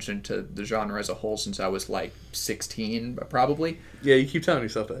paid attention to the genre as a whole since I was like 16, probably. Yeah, you keep telling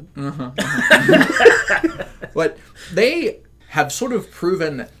yourself that. But they have sort of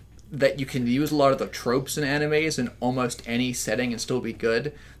proven that you can use a lot of the tropes in animes in almost any setting and still be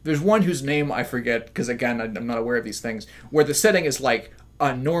good. There's one whose name I forget, because again, I'm not aware of these things, where the setting is like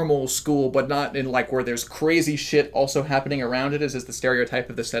a normal school, but not in like where there's crazy shit also happening around it, as is the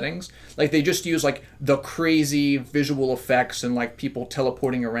stereotype of the settings. Like they just use like the crazy visual effects and like people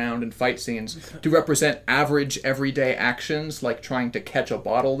teleporting around and fight scenes to represent average everyday actions, like trying to catch a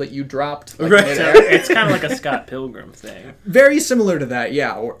bottle that you dropped. Like, Right. So it's kind of like a Scott Pilgrim thing. very similar to that,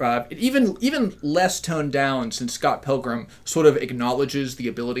 yeah. Or, even less toned down, since Scott Pilgrim sort of acknowledges the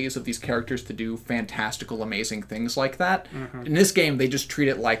abilities of these characters to do fantastical, amazing things like that. In this game, they just treat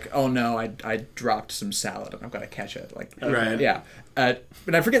it like, oh no, I dropped some salad and I've got to catch it. Like, Right. yeah. But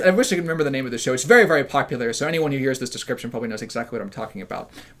I forget. I wish I could remember the name of the show. It's very, very popular. So anyone who hears this description probably knows exactly what I'm talking about.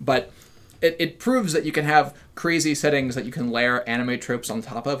 But it proves that you can have crazy settings that you can layer anime tropes on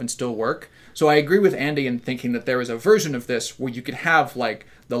top of and still work. So I agree with Andy in thinking that there is a version of this where you could have like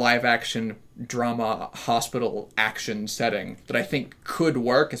the live action drama hospital action setting that I think could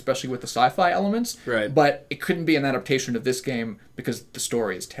work, especially with the sci-fi elements. Right. But it couldn't be an adaptation of this game because the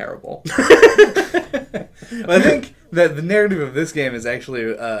story is terrible. Well, I think that the narrative of this game is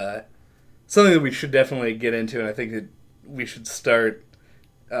actually something that we should definitely get into, and I think that we should start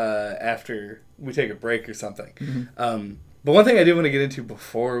after we take a break or something. But one thing I do want to get into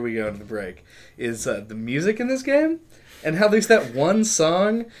before we go into the break is the music in this game, and how there's that one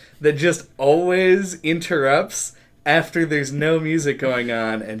song that just always interrupts after there's no music going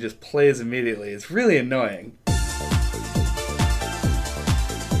on and just plays immediately. It's really annoying.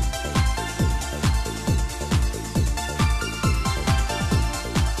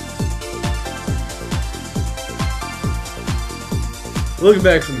 Looking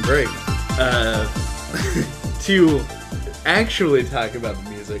back from the break, to actually talk about the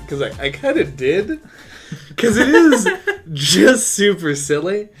music, because I kind of did, because it is just super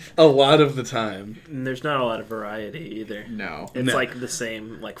silly a lot of the time. And there's not a lot of variety either. No. It's No. like the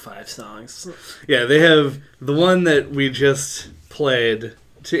same, like 5 songs. Yeah, they have the one that we just played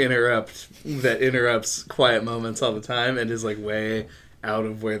to interrupt, that interrupts quiet moments all the time and is like way out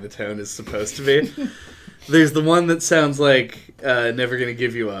of where the tone is supposed to be. There's the one that sounds like Never Gonna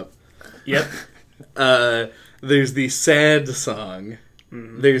Give You Up. Yep. There's the sad song.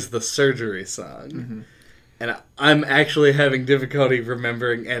 There's the surgery song. And I'm actually having difficulty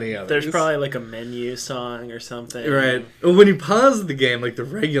remembering any others. There's probably like a menu song or something. Right. Well, when you pause the game, like the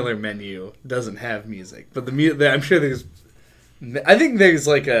regular menu doesn't have music, but I'm sure there's. I think there's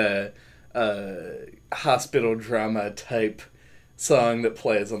like a hospital drama type song that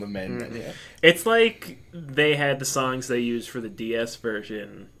plays on the main menu. It's like they had the songs they used for the DS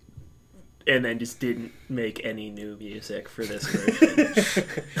version and then just didn't make any new music for this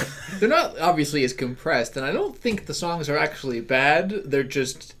version. They're not obviously as compressed, and I don't think the songs are actually bad. They're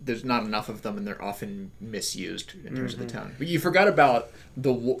just, there's not enough of them, and they're often misused in terms of the tone. But you forgot about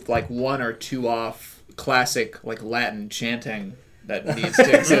the like 1 or 2 off classic like Latin chanting that needs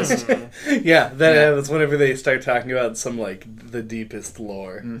to exist. That's whenever they start talking about some like the deepest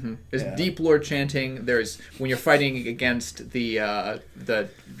lore. There's deep lore chanting. There's when you're fighting against the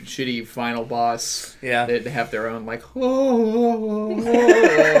shitty final boss. Yeah. They have their own like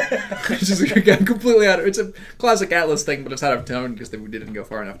it's just again completely out of, it's a classic Atlas thing, but it's out of tone because they didn't go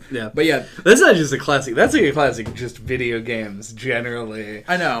far enough. Yeah. But yeah, That's not just a classic. That's like a classic just video games generally.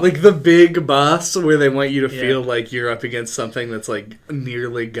 I know. Like the big boss where they want you to Yeah. feel like you're up against something that's like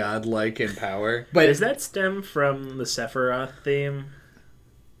nearly godlike in power. but Does that stem from the Sephiroth theme,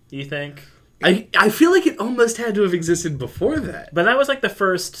 you think? I feel like it almost had to have existed before that. But that was like the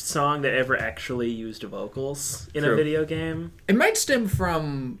first song that ever actually used vocals in True. a video game. it might stem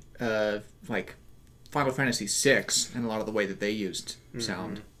from like Final Fantasy VI and a lot of the way that they used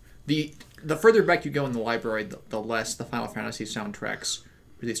sound. The further back you go in the library, the less the Final Fantasy soundtracks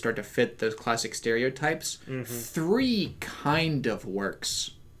really start to fit those classic stereotypes. 3 kind of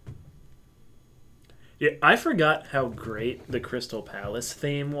works. Yeah, I forgot how great the Crystal Palace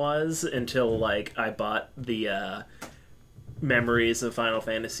theme was until like I bought the memories of Final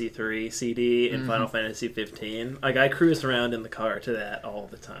Fantasy 3 CD and Final Fantasy 15. Like, I cruise around in the car to that all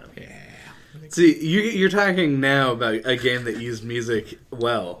the time. Yeah. See, you're talking now about a game that used music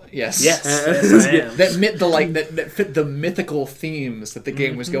well. Yes. Yes, yes, I am. That fit the mythical themes that the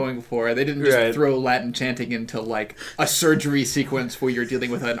game was going for. They didn't just throw Latin chanting into like a surgery sequence where you're dealing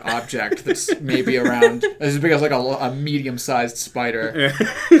with an object that's maybe around as big as like a medium-sized spider.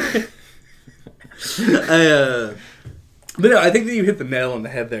 But no, I think that you hit the nail on the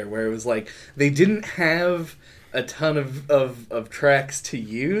head there, where it was like they didn't have a ton of tracks to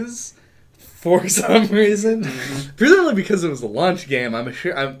use for some reason. Presumably because it was a launch game.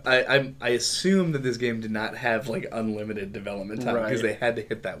 I assume that this game did not have like unlimited development time because they had to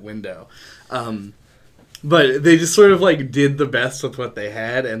hit that window. But they just sort of like did the best with what they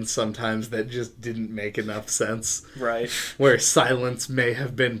had, and sometimes that just didn't make enough sense. Right. Where silence may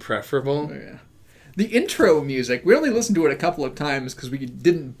have been preferable. Yeah. The intro music, we only listened to it a couple of times because we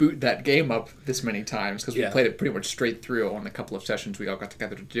didn't boot that game up this many times because we played it pretty much straight through on a couple of sessions we all got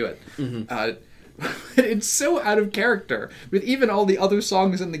together to do it. It's so out of character with even all the other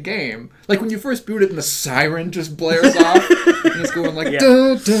songs in the game. Like when you first boot it and the siren just blares off and it's going like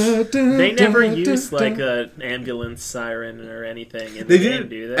da, da, da, They never da, used da, like da. an ambulance siren or anything in They the game, did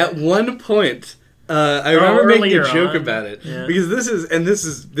do they? at one point. I remember making a earlier joke on. about it Yeah. because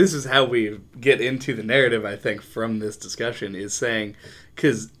this is how we get into the narrative. I think from this discussion is saying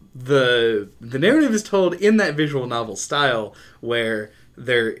because the narrative is told in that visual novel style where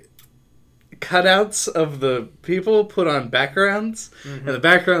they're cutouts of the people put on backgrounds, and the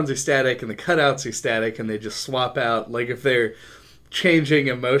backgrounds are static and the cutouts are static, and they just swap out. Like if they're changing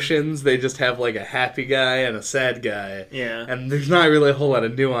emotions, they just have like a happy guy and a sad guy. Yeah. And there's not really a whole lot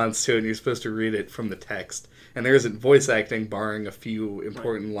of nuance to it, and you're supposed to read it from the text. And there isn't voice acting, barring a few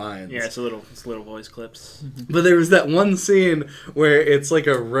important lines. Yeah, it's little voice clips. But there was that one scene where it's like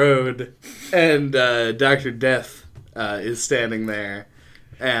a road, and Dr. Death is standing there,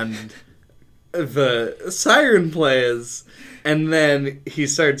 and the siren plays, and then he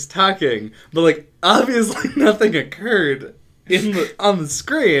starts talking, but like obviously nothing occurred on the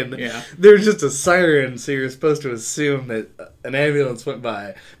screen. Yeah. There's just a siren, so you're supposed to assume that an ambulance went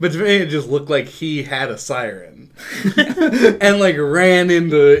by. But to me, it just looked like he had a siren and like ran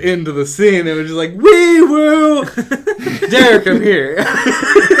into the scene. It was just like, wee woo, Derek, I'm here.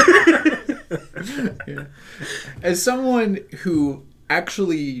 Yeah. As someone who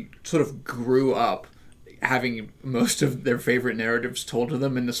actually sort of grew up having most of their favorite narratives told to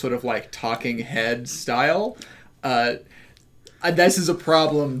them in the sort of like talking head style, this is a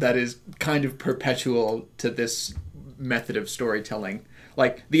problem that is kind of perpetual to this method of storytelling.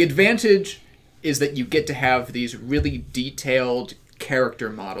 Like, the advantage is that you get to have these really detailed character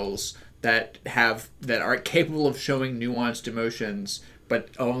models that are capable of showing nuanced emotions, but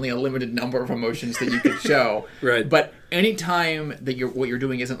only a limited number of emotions that you can show. Right. But anytime that what you're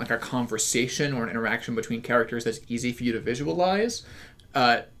doing isn't like a conversation or an interaction between characters that's easy for you to visualize,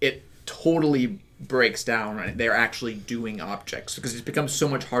 it totally breaks down. Right? They're actually doing objects because it becomes so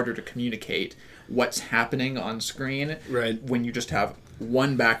much harder to communicate what's happening on screen when you just have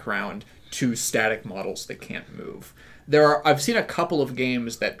one background, two static models that can't move. I've seen a couple of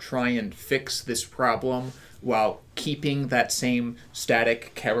games that try and fix this problem while keeping that same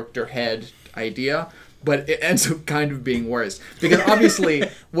static character head idea, but it ends up kind of being worse. Because obviously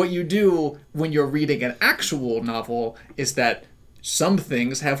what you do when you're reading an actual novel is that some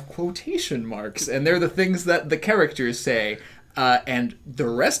things have quotation marks, and they're the things that the characters say, and the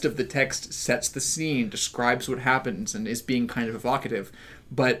rest of the text sets the scene, describes what happens, and is being kind of evocative.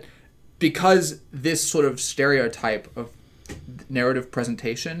 But because this sort of stereotype of narrative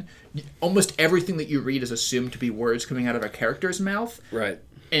presentation, almost everything that you read is assumed to be words coming out of a character's mouth. Right.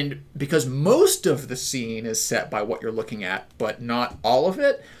 And because most of the scene is set by what you're looking at, but not all of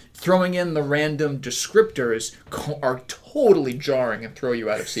it, throwing in the random descriptors are totally jarring and throw you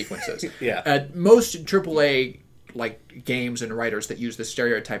out of sequences. Yeah. Most AAA games and writers that use this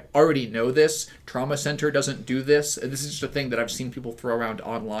stereotype already know this. Trauma Center doesn't do this. And this is just a thing that I've seen people throw around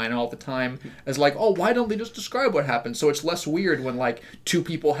online all the time as like, oh, why don't they just describe what happened? So it's less weird when like two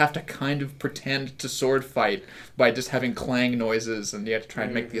people have to kind of pretend to sword fight by just having clang noises, and you have to try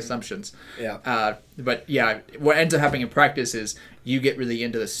and make the assumptions. Yeah. But yeah, what ends up happening in practice is you get really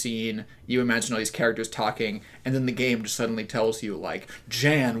into the scene, you imagine all these characters talking, and then the game just suddenly tells you, like,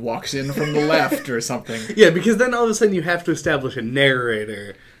 Jan walks in from the left or something. Yeah, because then all of a sudden you have to establish a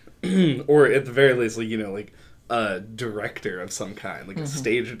narrator, or at the very least, like a director of some kind, like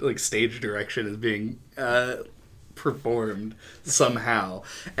stage direction is being performed somehow,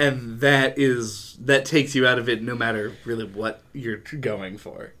 and that takes you out of it no matter really what you're going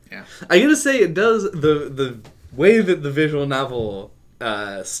for. Yeah. I gotta say, it does the way that the visual novel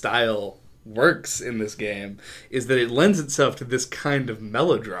style works in this game is that it lends itself to this kind of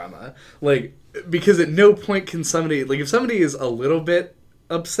melodrama, like, because at no point can somebody, like, if somebody is a little bit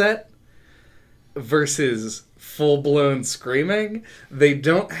upset versus full-blown screaming, they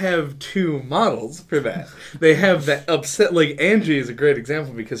don't have two models for that. They have that upset, like, Angie is a great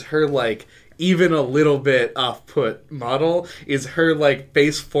example because her, like, even a little bit off-put model is her, like,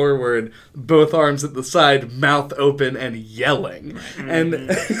 face forward, both arms at the side, mouth open, and yelling. And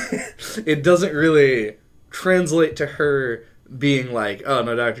it doesn't really translate to her being like, oh,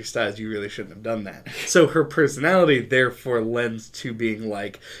 no, Dr. Styles, you really shouldn't have done that. So her personality, therefore, lends to being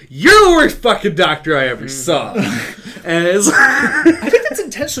like, you're the worst fucking doctor I ever saw. And it's... I think that's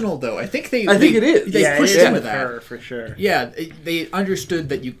intentional, though. I think it is. They pushed into that. Her, for sure. Yeah, they understood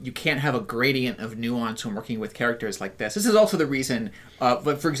that you can't have a gradient of nuance when working with characters like this. This is also the reason,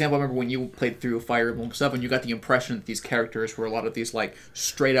 but for example, I remember when you played through Fire Emblem 7, you got the impression that these characters were a lot of these, like,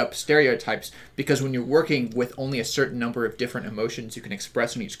 straight-up stereotypes, because when you're working with only a certain number of different emotions you can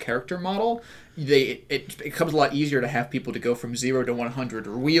express in each character model, it becomes a lot easier to have people to go from 0 to 100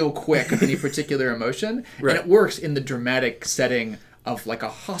 real quick with any particular emotion, right. And it works in the dramatic setting of, like, a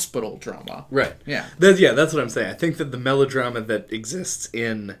hospital drama. Right. Yeah. That's what I'm saying. I think that the melodrama that exists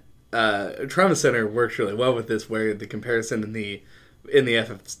in Trauma Center works really well with this, where the comparison in the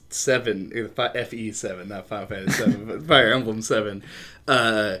FF7, or FE7, not Final Fantasy 7, but Fire Emblem 7,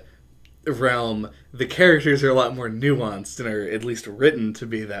 realm, the characters are a lot more nuanced and are at least written to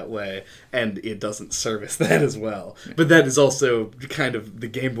be that way, and it doesn't service that as well. But that is also kind of the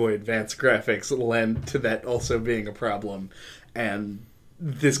Game Boy Advance graphics lend to that also being a problem, and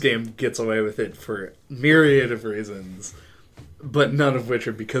this game gets away with it for myriad of reasons, but none of which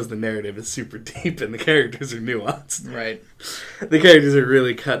are because the narrative is super deep and the characters are nuanced. Right. The characters are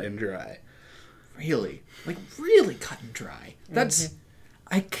really cut and dry. Really? Like, really cut and dry. That's... Mm-hmm.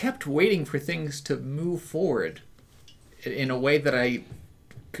 I kept waiting for things to move forward in a way that I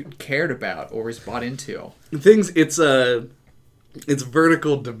cared about or was bought into. It's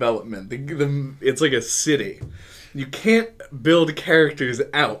vertical development. It's like a city. You can't build characters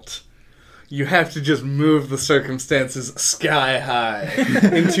out. You have to just move the circumstances sky high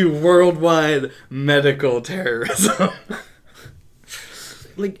into worldwide medical terrorism.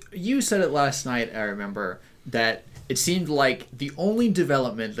 Like, you said it last night, I remember, that it seemed like the only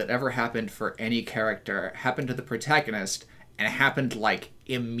development that ever happened for any character happened to the protagonist, and it happened, like,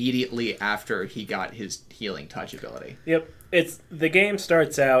 immediately after he got his healing touch ability. Yep. The game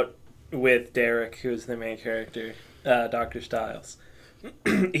starts out with Derek, who's the main character, Dr. Styles.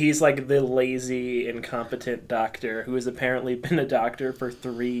 He's like the lazy, incompetent doctor who has apparently been a doctor for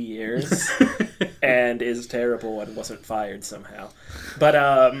 3 years and is terrible and wasn't fired somehow.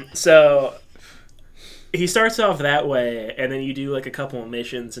 But, so... he starts off that way, and then you do like a couple of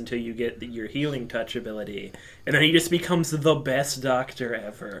missions until you get your healing touch ability, and then he just becomes the best doctor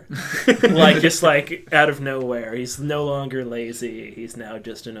ever. Like, just like out of nowhere. He's no longer lazy. He's now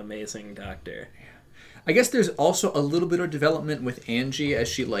just an amazing doctor. I guess there's also a little bit of development with Angie as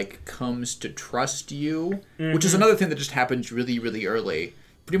she, like, comes to trust you, which is another thing that just happens really, really early.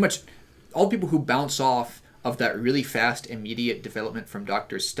 Pretty much all people who bounce off of that really fast, immediate development from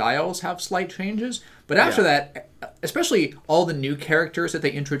Dr. Styles have slight changes. But after that, especially all the new characters that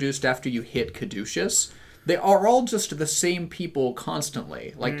they introduced after you hit Caduceus, they are all just the same people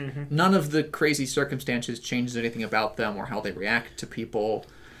constantly. Like, none of the crazy circumstances changes anything about them or how they react to people.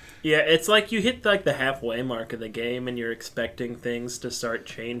 Yeah, it's like you hit like the halfway mark of the game and you're expecting things to start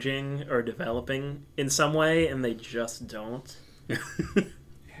changing or developing in some way, and they just don't.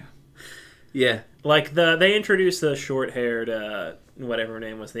 Yeah. Like, they introduced the short-haired, whatever her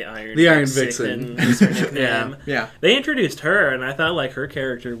name was, the Iron Vixen. Was her nickname. Yeah. They introduced her, and I thought, like, her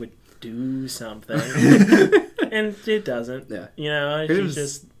character would do something. And it doesn't. Yeah. You know, she's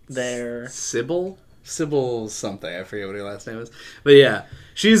just there. Sybil something. I forget what her last name is. But yeah,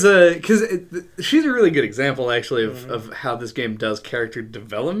 she's a really good example, actually, of how this game does character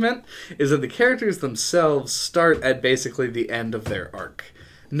development, is that the characters themselves start at basically the end of their arc.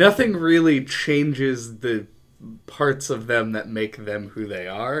 Nothing really changes the parts of them that make them who they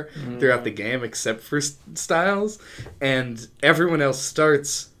are throughout the game, except for Styles, and everyone else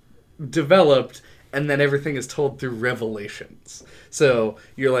starts developed, and then everything is told through revelations. So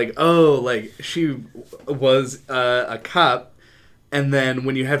you're like, oh, like, she was a cop, And then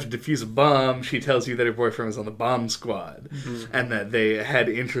when you have to defuse a bomb, she tells you that her boyfriend was on the bomb squad. And that they had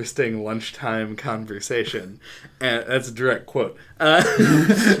interesting lunchtime conversation. And that's a direct quote.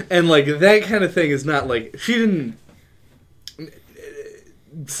 And, like, that kind of thing is not, like... She didn't...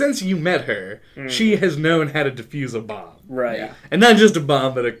 Since you met her, she has known how to defuse a bomb. Right. Yeah. And not just a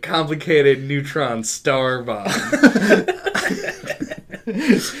bomb, but a complicated neutron star bomb.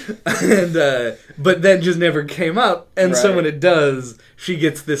 And but that just never came up, and so Right. when it does, she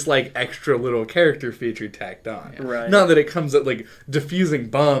gets this like extra little character feature tacked on. Right. Not that it comes at like defusing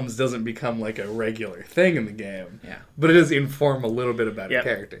bombs doesn't become like a regular thing in the game. Yeah. But it does inform a little bit about Yeah. her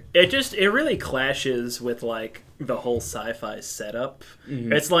character. It really clashes with like the whole sci-fi setup.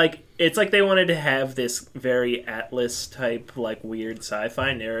 Mm-hmm. It's like they wanted to have this very Atlas type like weird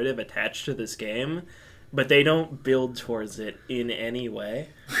sci-fi narrative attached to this game, but they don't build towards it in any way.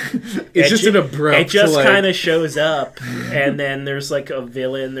 It's just an abrupt. It just like, kind of shows up, and then there's like a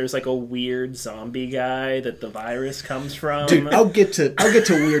villain. There's like a weird zombie guy that the virus comes from. Dude, I'll get to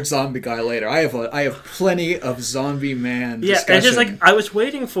weird zombie guy later. I have plenty of zombie man yeah, discussion. and just like I was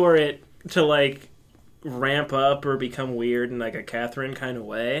waiting for it to like ramp up or become weird in like a Catherine kind of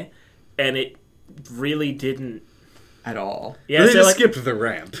way, and it really didn't. at all. Yeah, they so just like, skipped the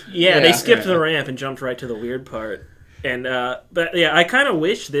ramp. yeah, they Yeah, skipped yeah. the ramp and jumped right to the weird part. And but yeah, I kind of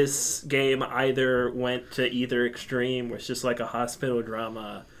wish this game either went to either extreme, was just like a hospital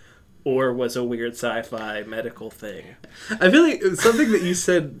drama, or was a weird sci-fi medical thing. I feel like something that you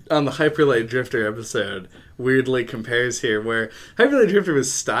said on the Hyperlight Drifter episode weirdly compares here, where Hyperlight Drifter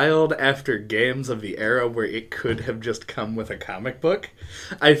was styled after games of the era where it could have just come with a comic book.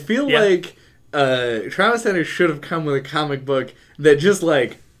 I feel Yeah. like Trauma Center should have come with a comic book that just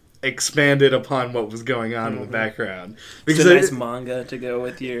like expanded upon what was going on in the background. It's Because a nice manga to go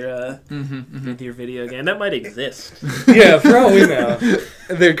with your video game. That might exist. yeah, for all we know,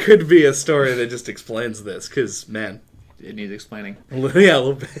 there could be a story that just explains this. Because man, It needs explaining. yeah, a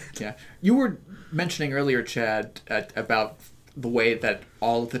little bit. Yeah, you were mentioning earlier, Chad, about the way that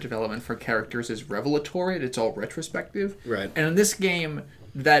all of the development for characters is revelatory. It's all retrospective. Right. And in this game,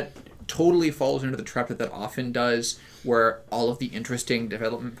 that totally falls into the trap that often does, where all of the interesting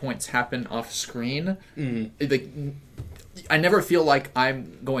development points happen off screen. Like, I never feel like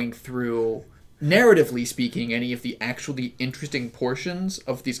I'm going through, narratively speaking, any of the actually interesting portions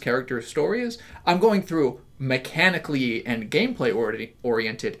of these characters' stories. I'm going through mechanically and gameplay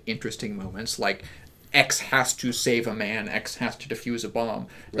oriented interesting moments, like X has to save a man, X has to defuse a bomb.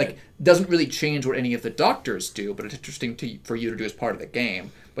 Right. Like, doesn't really change what any of the doctors do, but it's interesting for you to do as part of the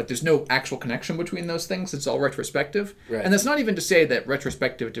game. But there's no actual connection between those things. It's all retrospective. Right. And that's not even to say that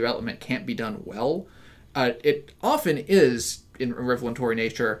retrospective development can't be done well. It often is in revelatory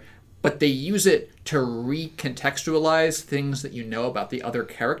nature, but they use it to recontextualize things that you know about the other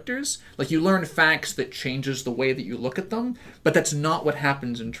characters. Like, you learn facts that changes the way that you look at them, but that's not what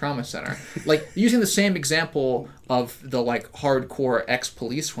happens in Trauma Center. Like, using the same example of the, like, hardcore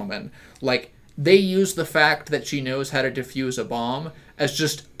ex-policewoman, like, they use the fact that she knows how to defuse a bomb as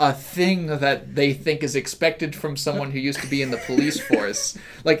just a thing that they think is expected from someone who used to be in the police force.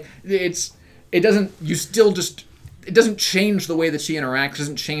 Like, it doesn't change the way that she interacts,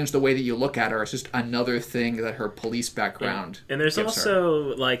 doesn't change the way that you look at her. It's just another thing that her police background And there's gives her.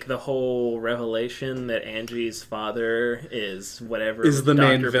 also like the whole revelation that Angie's father is whatever, Is the Dr.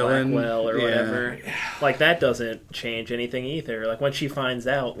 main villain. Blackwell or Yeah. whatever. Like, that doesn't change anything either. Like, when she finds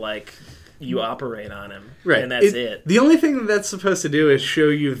out, like, you operate on him, Right. and that's it. The only thing that's supposed to do is show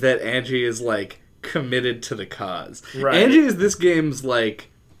you that Angie is, like, committed to the cause. Right. Angie is this game's, like,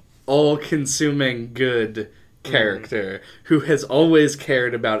 all-consuming good character who has always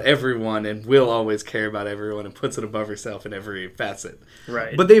cared about everyone and will always care about everyone and puts it above herself in every facet.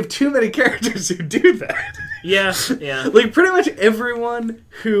 Right. But they have too many characters who do that. Yeah, yeah. Like, pretty much everyone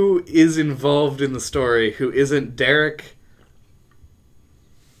who is involved in the story who isn't Derek...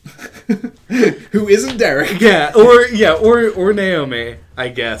 Who isn't Derek? or Naomi, I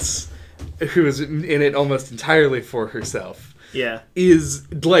guess, who is in it almost entirely for herself, Yeah.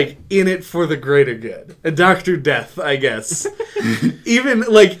 is like in it for the greater good. A Dr. Death, I guess. even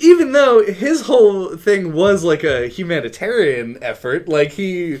though his whole thing was like a humanitarian effort, like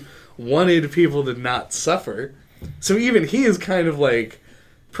he wanted people to not suffer. So even he is kind of like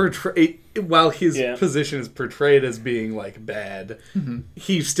while his Yeah. position is portrayed as being like bad,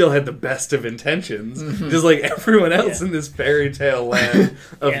 he still had the best of intentions, just like everyone else Yeah. in this fairy tale land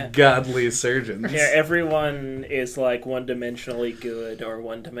of Yeah. godly surgeons. Yeah, everyone is like one-dimensionally good or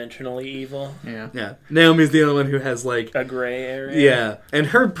one-dimensionally evil. Yeah. Yeah, Naomi's the only one who has like A gray area. yeah, and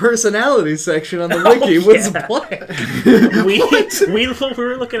her personality section on the wiki was yeah. blank. we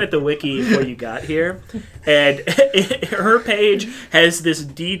were looking at the wiki before you got here, and her page has this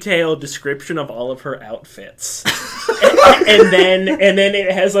detailed description of all of her outfits, and then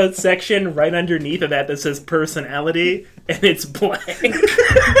it has a section right underneath of that says personality, and it's blank.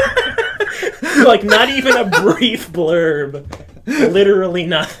 Like not even a brief blurb, literally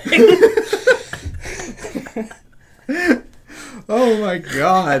nothing. Oh my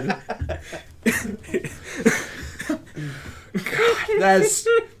god.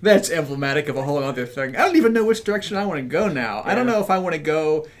 That's emblematic of a whole other thing. I don't even know which direction I want to go now. I don't know if I want to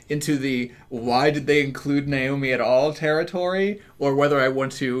go into the why did they include Naomi at all territory, or whether I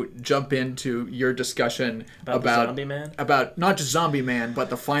want to jump into your discussion About the Zombie Man? about not just Zombie Man, but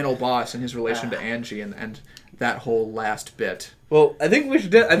the final boss and his relation to Angie and that whole last bit. Well, I think we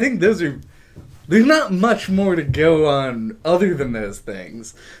should. I think those are. There's not much more to go on other than those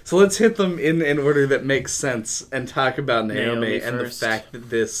things. So let's hit them in an order that makes sense and talk about Naomi and first. the fact that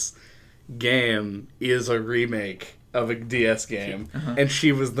this game is a remake of a DS game, and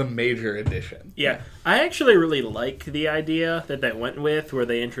she was the major addition. Yeah, I actually really like the idea that they went with, where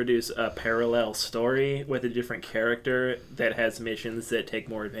they introduce a parallel story with a different character that has missions that take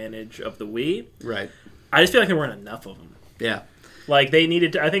more advantage of the Wii. Right. I just feel like there weren't enough of them. Yeah. Like, they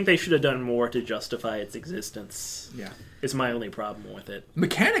needed to, I think they should have done more to justify its existence. Yeah. Is my only problem with it.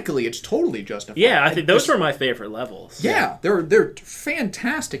 Mechanically, it's totally justified. Yeah, I think those were my favorite levels. Yeah, they're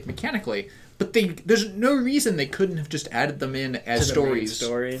fantastic mechanically, but there's no reason they couldn't have just added them in as To the main stories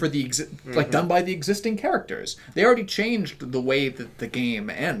story. for the like done by the existing characters. They already changed the way that the game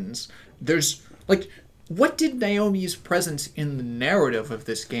ends. There's like, what did Naomi's presence in the narrative of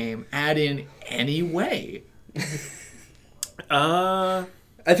this game add in any way? I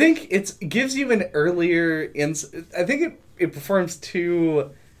think it gives you an earlier. I think it performs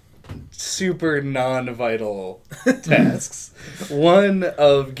two super non-vital tasks. One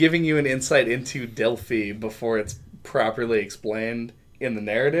of giving you an insight into Delphi before it's properly explained in the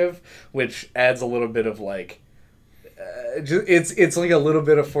narrative, which adds a little bit of like. It's like a little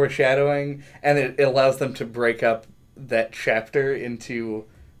bit of foreshadowing, and it allows them to break up that chapter into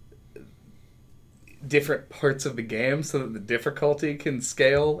different parts of the game so that the difficulty can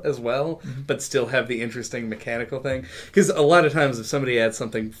scale as well, but still have the interesting mechanical thing. Because a lot of times if somebody adds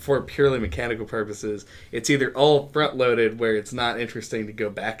something for purely mechanical purposes, it's either all front-loaded where it's not interesting to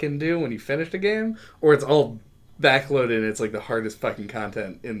go back and do when you finish the game, or it's all back-loaded and it's like the hardest fucking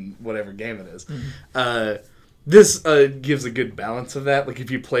content in whatever game it is. This gives a good balance of that. Like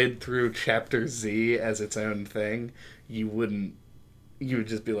if you played through Chapter Z as its own thing, you would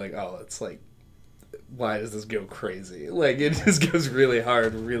just be like, oh, it's like, why does this go crazy? Like, it just goes really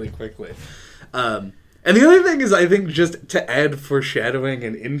hard really quickly. And the other thing is, I think, just to add foreshadowing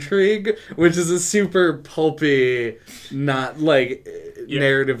and intrigue, which is a super pulpy, not, like,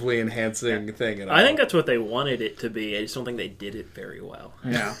 narratively enhancing thing at all. I think that's what they wanted it to be. I just don't think they did it very well.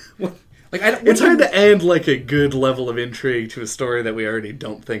 Yeah. Like it's hard to add, like, a good level of intrigue to a story that we already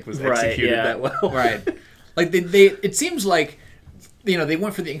don't think was executed that well. Right. Like, they it seems like, you know, they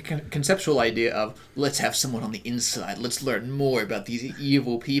went for the conceptual idea of, let's have someone on the inside, let's learn more about these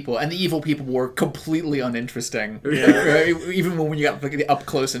evil people, and the evil people were completely uninteresting. Yeah. Even when you got like, the up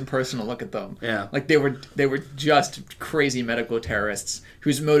close and personal look at them. Yeah. Like they were just crazy medical terrorists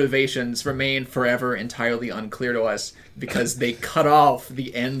whose motivations remain forever entirely unclear to us because they cut off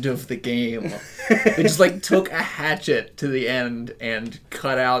the end of the game. They just like took a hatchet to the end and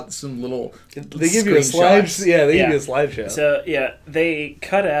cut out some little They give you a slide. Yeah, they give you a slideshow. So yeah, they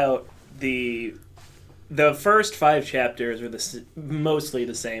cut out the first 5 chapters are mostly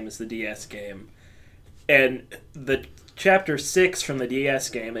the same as the DS game, and the chapter 6 from the DS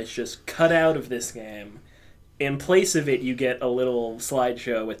game is just cut out of this game. In place of it, you get a little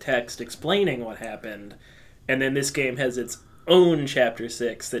slideshow with text explaining what happened, and then this game has its own chapter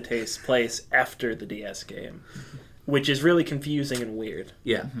 6 that takes place after the DS game, which is really confusing and weird.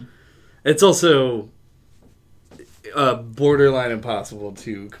 Yeah. It's also borderline impossible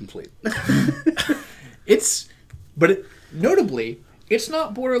to complete. Notably, it's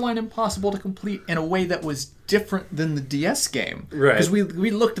not borderline impossible to complete in a way that was different than the DS game. Right. Because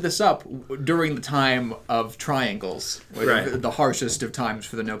we looked this up during the time of triangles, Right. the harshest of times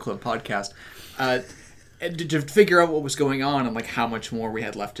for the No Club podcast. to figure out what was going on and like how much more we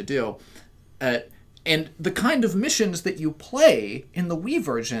had left to do. And the kind of missions that you play in the Wii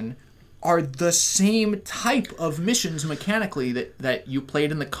version are the same type of missions mechanically that you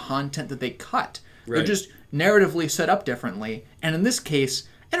played in the content that they cut. Right. They're just narratively set up differently, and in this case,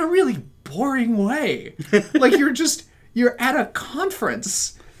 in a really boring way. Like you're at a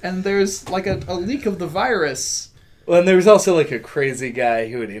conference and there's like a leak of the virus. Well, and there was also like a crazy guy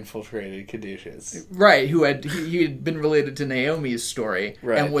who had infiltrated Caduceus. Right, he had been related to Naomi's story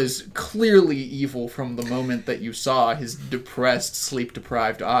Right. and was clearly evil from the moment that you saw his depressed,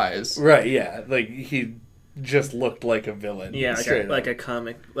 sleep-deprived eyes. Right, yeah. Like, he just looked like a villain. Yeah, straight like up. a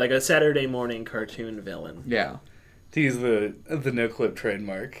comic, like a Saturday morning cartoon villain. Yeah. To use the no-clip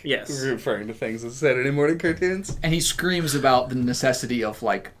trademark. Yes. Referring to things as Saturday morning cartoons. And he screams about the necessity of,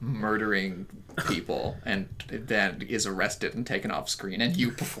 like, murdering people, and then is arrested and taken off screen, and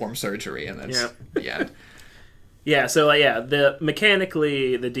you perform surgery, and that's the end. Yeah, so the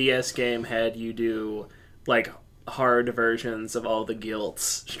mechanically the DS game had you do like hard versions of all the guilt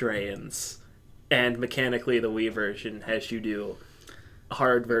strains, and mechanically the Wii version has you do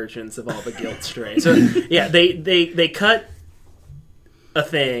hard versions of all the guilt strains. So yeah, they cut a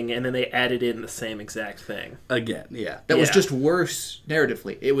thing and then they added in the same exact thing. Again, yeah. That was Yeah. just worse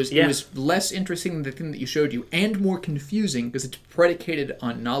narratively. It was Yeah. less interesting than the thing that you showed you, and more confusing because it's predicated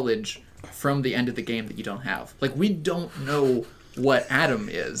on knowledge from the end of the game that you don't have. Like, we don't know what Adam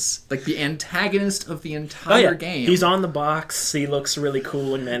is. Like, the antagonist of the entire game. He's on the box. He looks really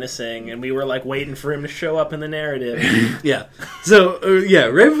cool and menacing, and we were like waiting for him to show up in the narrative. Yeah. So,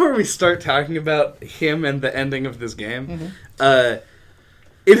 right before we start talking about him and the ending of this game,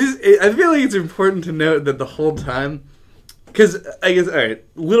 I feel like it's important to note that the whole time, because I guess, alright,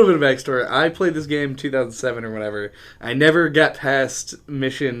 a little bit of backstory. I played this game 2007 or whatever. I never got past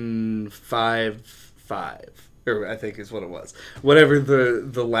mission 5, or I think is what it was. Whatever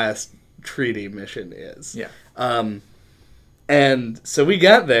the last treaty mission is. Yeah. And so we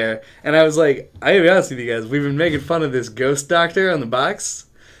got there, and I was like, I gotta be honest with you guys, we've been making fun of this ghost doctor on the box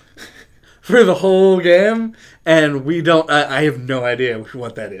for the whole game, and we don't, I have no idea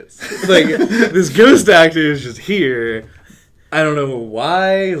what that is. Like, this ghost doctor is just here. I don't know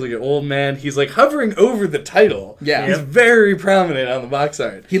why. He's like an old man. He's like hovering over the title. Yeah. He's very prominent on the box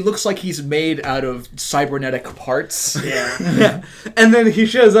art. He looks like he's made out of cybernetic parts. Yeah. Yeah. And then he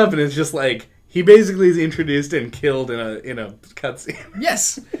shows up, and it's just like, he basically is introduced and killed in a cutscene.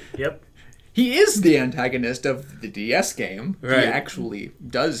 Yes. Yep. He is the antagonist of the DS game. Right. He actually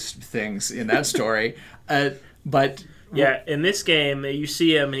does things in that story. But Yeah, in this game, you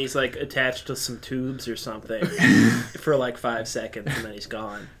see him and he's like attached to some tubes or something for like 5 seconds, and then he's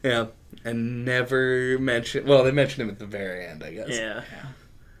gone. Yeah. And never mention. Well, they mentioned him at the very end, I guess. Yeah.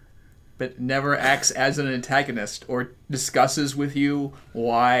 but never acts as an antagonist or discusses with you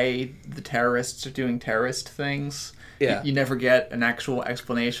why the terrorists are doing terrorist things. Yeah. You never get an actual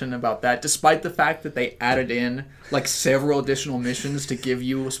explanation about that, despite the fact that they added in like several additional missions to give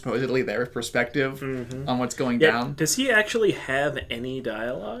you supposedly their perspective on what's going down. Does he actually have any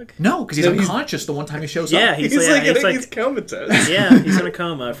dialogue? No, because he's No, he's- unconscious the one time he shows Yeah, up. he's He's comatose. Yeah, he's in a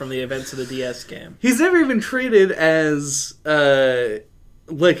coma from the events of the DS game. He's never even treated as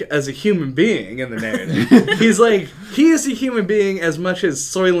like as a human being in the narrative. He is a human being as much as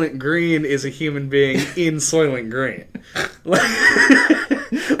Soylent Green is a human being in Soylent Green.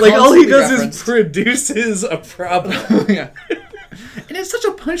 Like all he does is produces a problem. Yeah. And it's such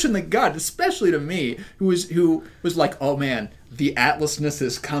a punch in the gut, especially to me, who was like, oh man, the Atlasness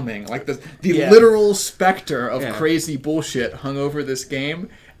is coming. Like the literal specter of crazy bullshit hung over this game,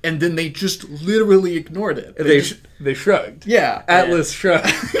 and then they just literally ignored it. They shrugged. Yeah. Atlas shrugged.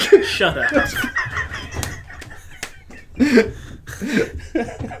 Shut up. They're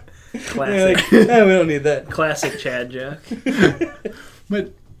Classic. like, no, we don't need that. Classic Chad joke.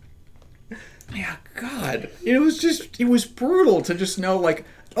 But yeah, God, it was brutal to just know, like,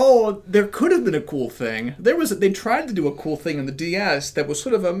 oh, there could have been a cool thing. They tried to do a cool thing in the DS that was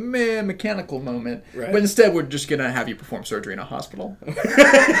sort of a mechanical moment, Right. but instead we're just gonna have you perform surgery in a hospital.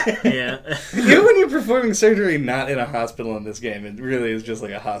 Yeah. Even when you're performing surgery not in a hospital in this game, it really is just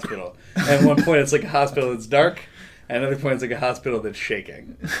like a hospital. At one point it's like a hospital that's dark, at another point it's like a hospital that's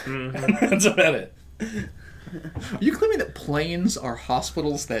shaking. That's about it. Are you claiming that planes are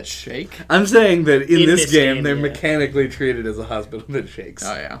hospitals that shake? I'm saying that in this game, they're yeah. mechanically treated as a hospital that shakes.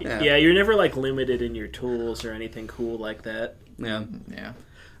 Oh yeah. Yeah, you're never like limited in your tools or anything cool like that. Yeah. Yeah.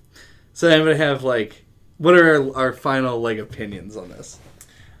 So I'm gonna have like, what are our final like opinions on this?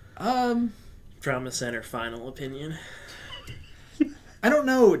 Drama Center final opinion. I don't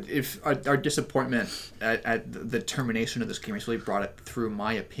know if our disappointment at the termination of this game has really brought it through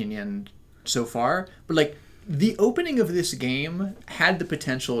my opinion so far, but like the opening of this game had the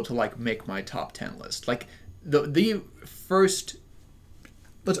potential to like make my top 10 list. Like the first,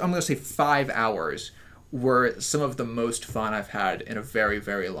 I'm going to say 5 hours were some of the most fun I've had in a very,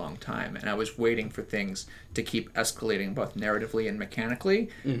 very long time. And I was waiting for things to keep escalating both narratively and mechanically.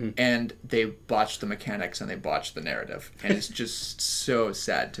 Mm-hmm. And they botched the mechanics and they botched the narrative. And it's just so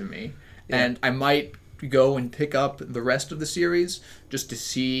sad to me. Yeah. And I might go and pick up the rest of the series just to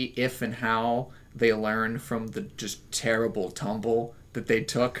see if and how they learn from the just terrible tumble that they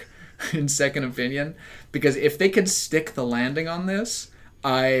took in Second Opinion. Because if they could stick the landing on this,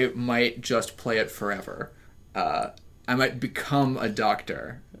 I might just play it forever. I might become a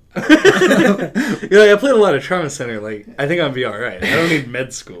doctor. I played a lot of Trauma Center. Like, I think I'll be all right. I don't need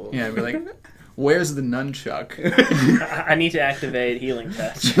med school. Yeah, I'd be like, where's the nunchuck? I need to activate Healing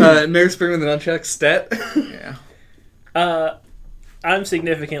Touch. Nurse bring with the nunchuck. Stat. Yeah. I'm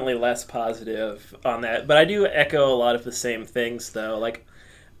significantly less positive on that, but I do echo a lot of the same things, though. Like,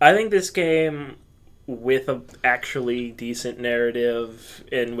 I think this game, with a actually decent narrative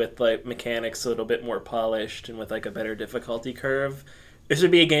and with like mechanics a little bit more polished and with like a better difficulty curve, this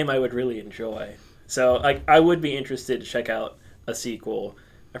would be a game I would really enjoy. So like I would be interested to check out a sequel.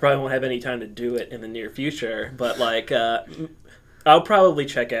 I probably won't have any time to do it in the near future, but like I'll probably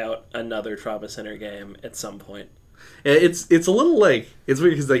check out another Trauma Center game at some point. Yeah, it's a little like, it's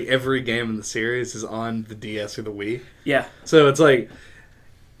weird because like every game in the series is on the DS or the Wii. Yeah. So it's like,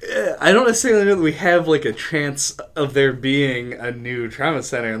 I don't necessarily know that we have like a chance of there being a new Trauma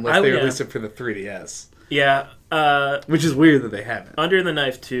Center unless they release it for the 3DS. Yeah. Which is weird that they haven't. Under the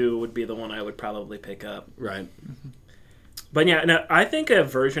Knife 2 would be the one I would probably pick up. Right. But yeah, no, I think a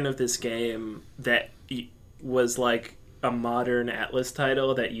version of this game that was like a modern Atlas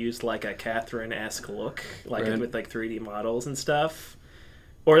title that used like a Catherine-esque look, like right. with like 3D models and stuff,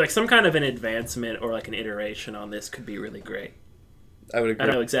 or like some kind of an advancement or like an iteration on this could be really great. I would agree. I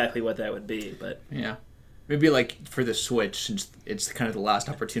don't know exactly what that would be, but yeah, maybe like for the Switch, since it's kind of the last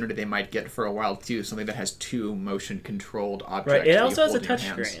opportunity they might get for a while too, something that has 2 motion controlled objects. Right, it also has a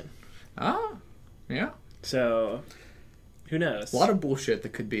touchscreen. Ah, yeah. So, who knows? A lot of bullshit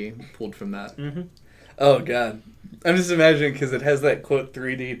that could be pulled from that. Mm-hmm. Oh god, I'm just imagining because it has that quote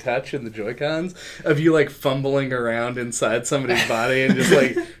 3D touch in the Joy-Cons of you like fumbling around inside somebody's body and just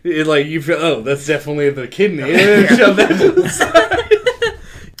like it, like you feel, oh, that's definitely the kidney. And shove that to the side.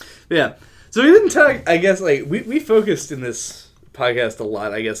 Yeah. So we didn't talk, I guess, like, we focused in this podcast a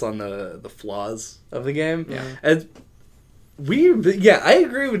lot, I guess, on the flaws of the game. Yeah. And I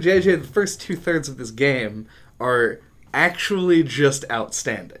agree with JJ, the first 2/3 of this game are actually just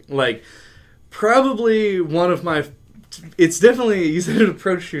outstanding. Like, probably one of my, it's definitely, you said it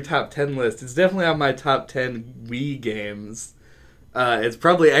approached your top 10 list, it's definitely on my top 10 Wii games. It's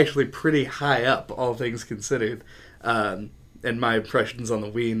probably actually pretty high up, all things considered. And my impressions on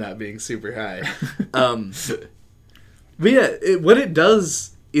the Wii not being super high. But yeah, what it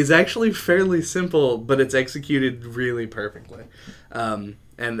does is actually fairly simple, but it's executed really perfectly. And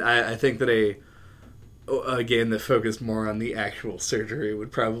I think that a game that focused more on the actual surgery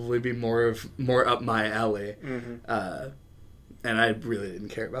would probably be more up my alley. Mm-hmm. And I really didn't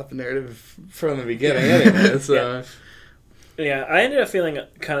care about the narrative from the beginning anyway. So. Yeah, I ended up feeling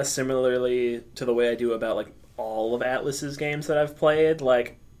kind of similarly to the way I do about like all of Atlas's games that I've played.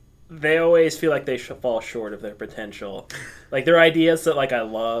 Like, they always feel like they fall short of their potential. Like, they're ideas that like I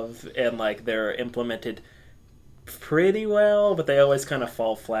love and like they're implemented pretty well, but they always kind of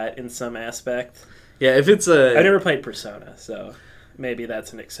fall flat in some aspect. Yeah, if it's a... I've never played Persona, so maybe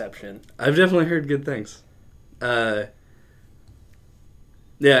that's an exception. I've definitely heard good things. Yeah,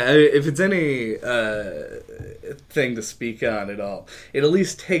 if it's any thing to speak on at all, it at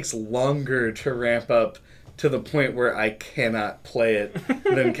least takes longer to ramp up to the point where I cannot play it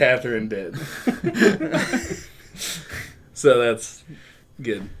than Catherine did. So that's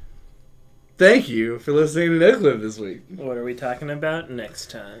good. Thank you for listening to No Clip this week. What are we talking about next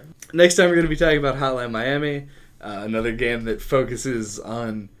time? Next time we're going to be talking about Hotline Miami, another game that focuses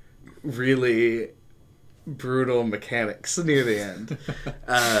on really brutal mechanics near the end.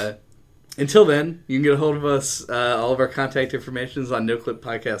 Until then, you can get a hold of us. All of our contact information is on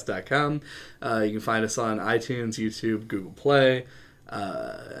noclippodcast.com. You can find us on iTunes, YouTube, Google Play,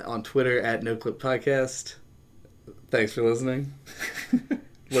 on Twitter at noclippodcast. Thanks for listening.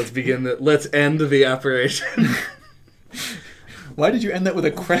 Let's end the operation. Why did you end that with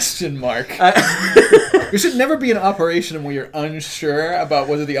a question mark? There should never be an operation where you're unsure about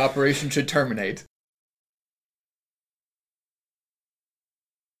whether the operation should terminate.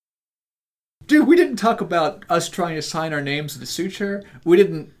 Dude, we didn't talk about us trying to sign our names to suture. We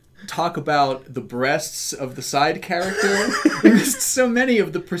didn't talk about the breasts of the side character. We missed so many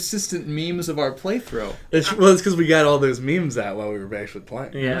of the persistent memes of our playthrough. It's because we got all those memes out while we were actually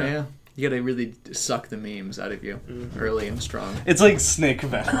playing. Yeah. You gotta really suck the memes out of you early and strong. It's like snake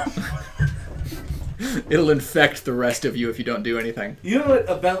venom. It'll infect the rest of you if you don't do anything. You know what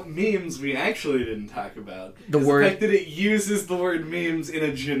about memes we actually didn't talk about? The is word- the fact that it uses the word memes in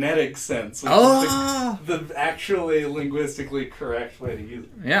a genetic sense. Which Oh! is the actually linguistically correct way to use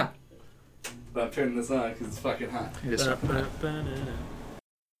it. Yeah. But I'm turning this on because it's fucking hot. It is. Ba-ba-ba-da-da.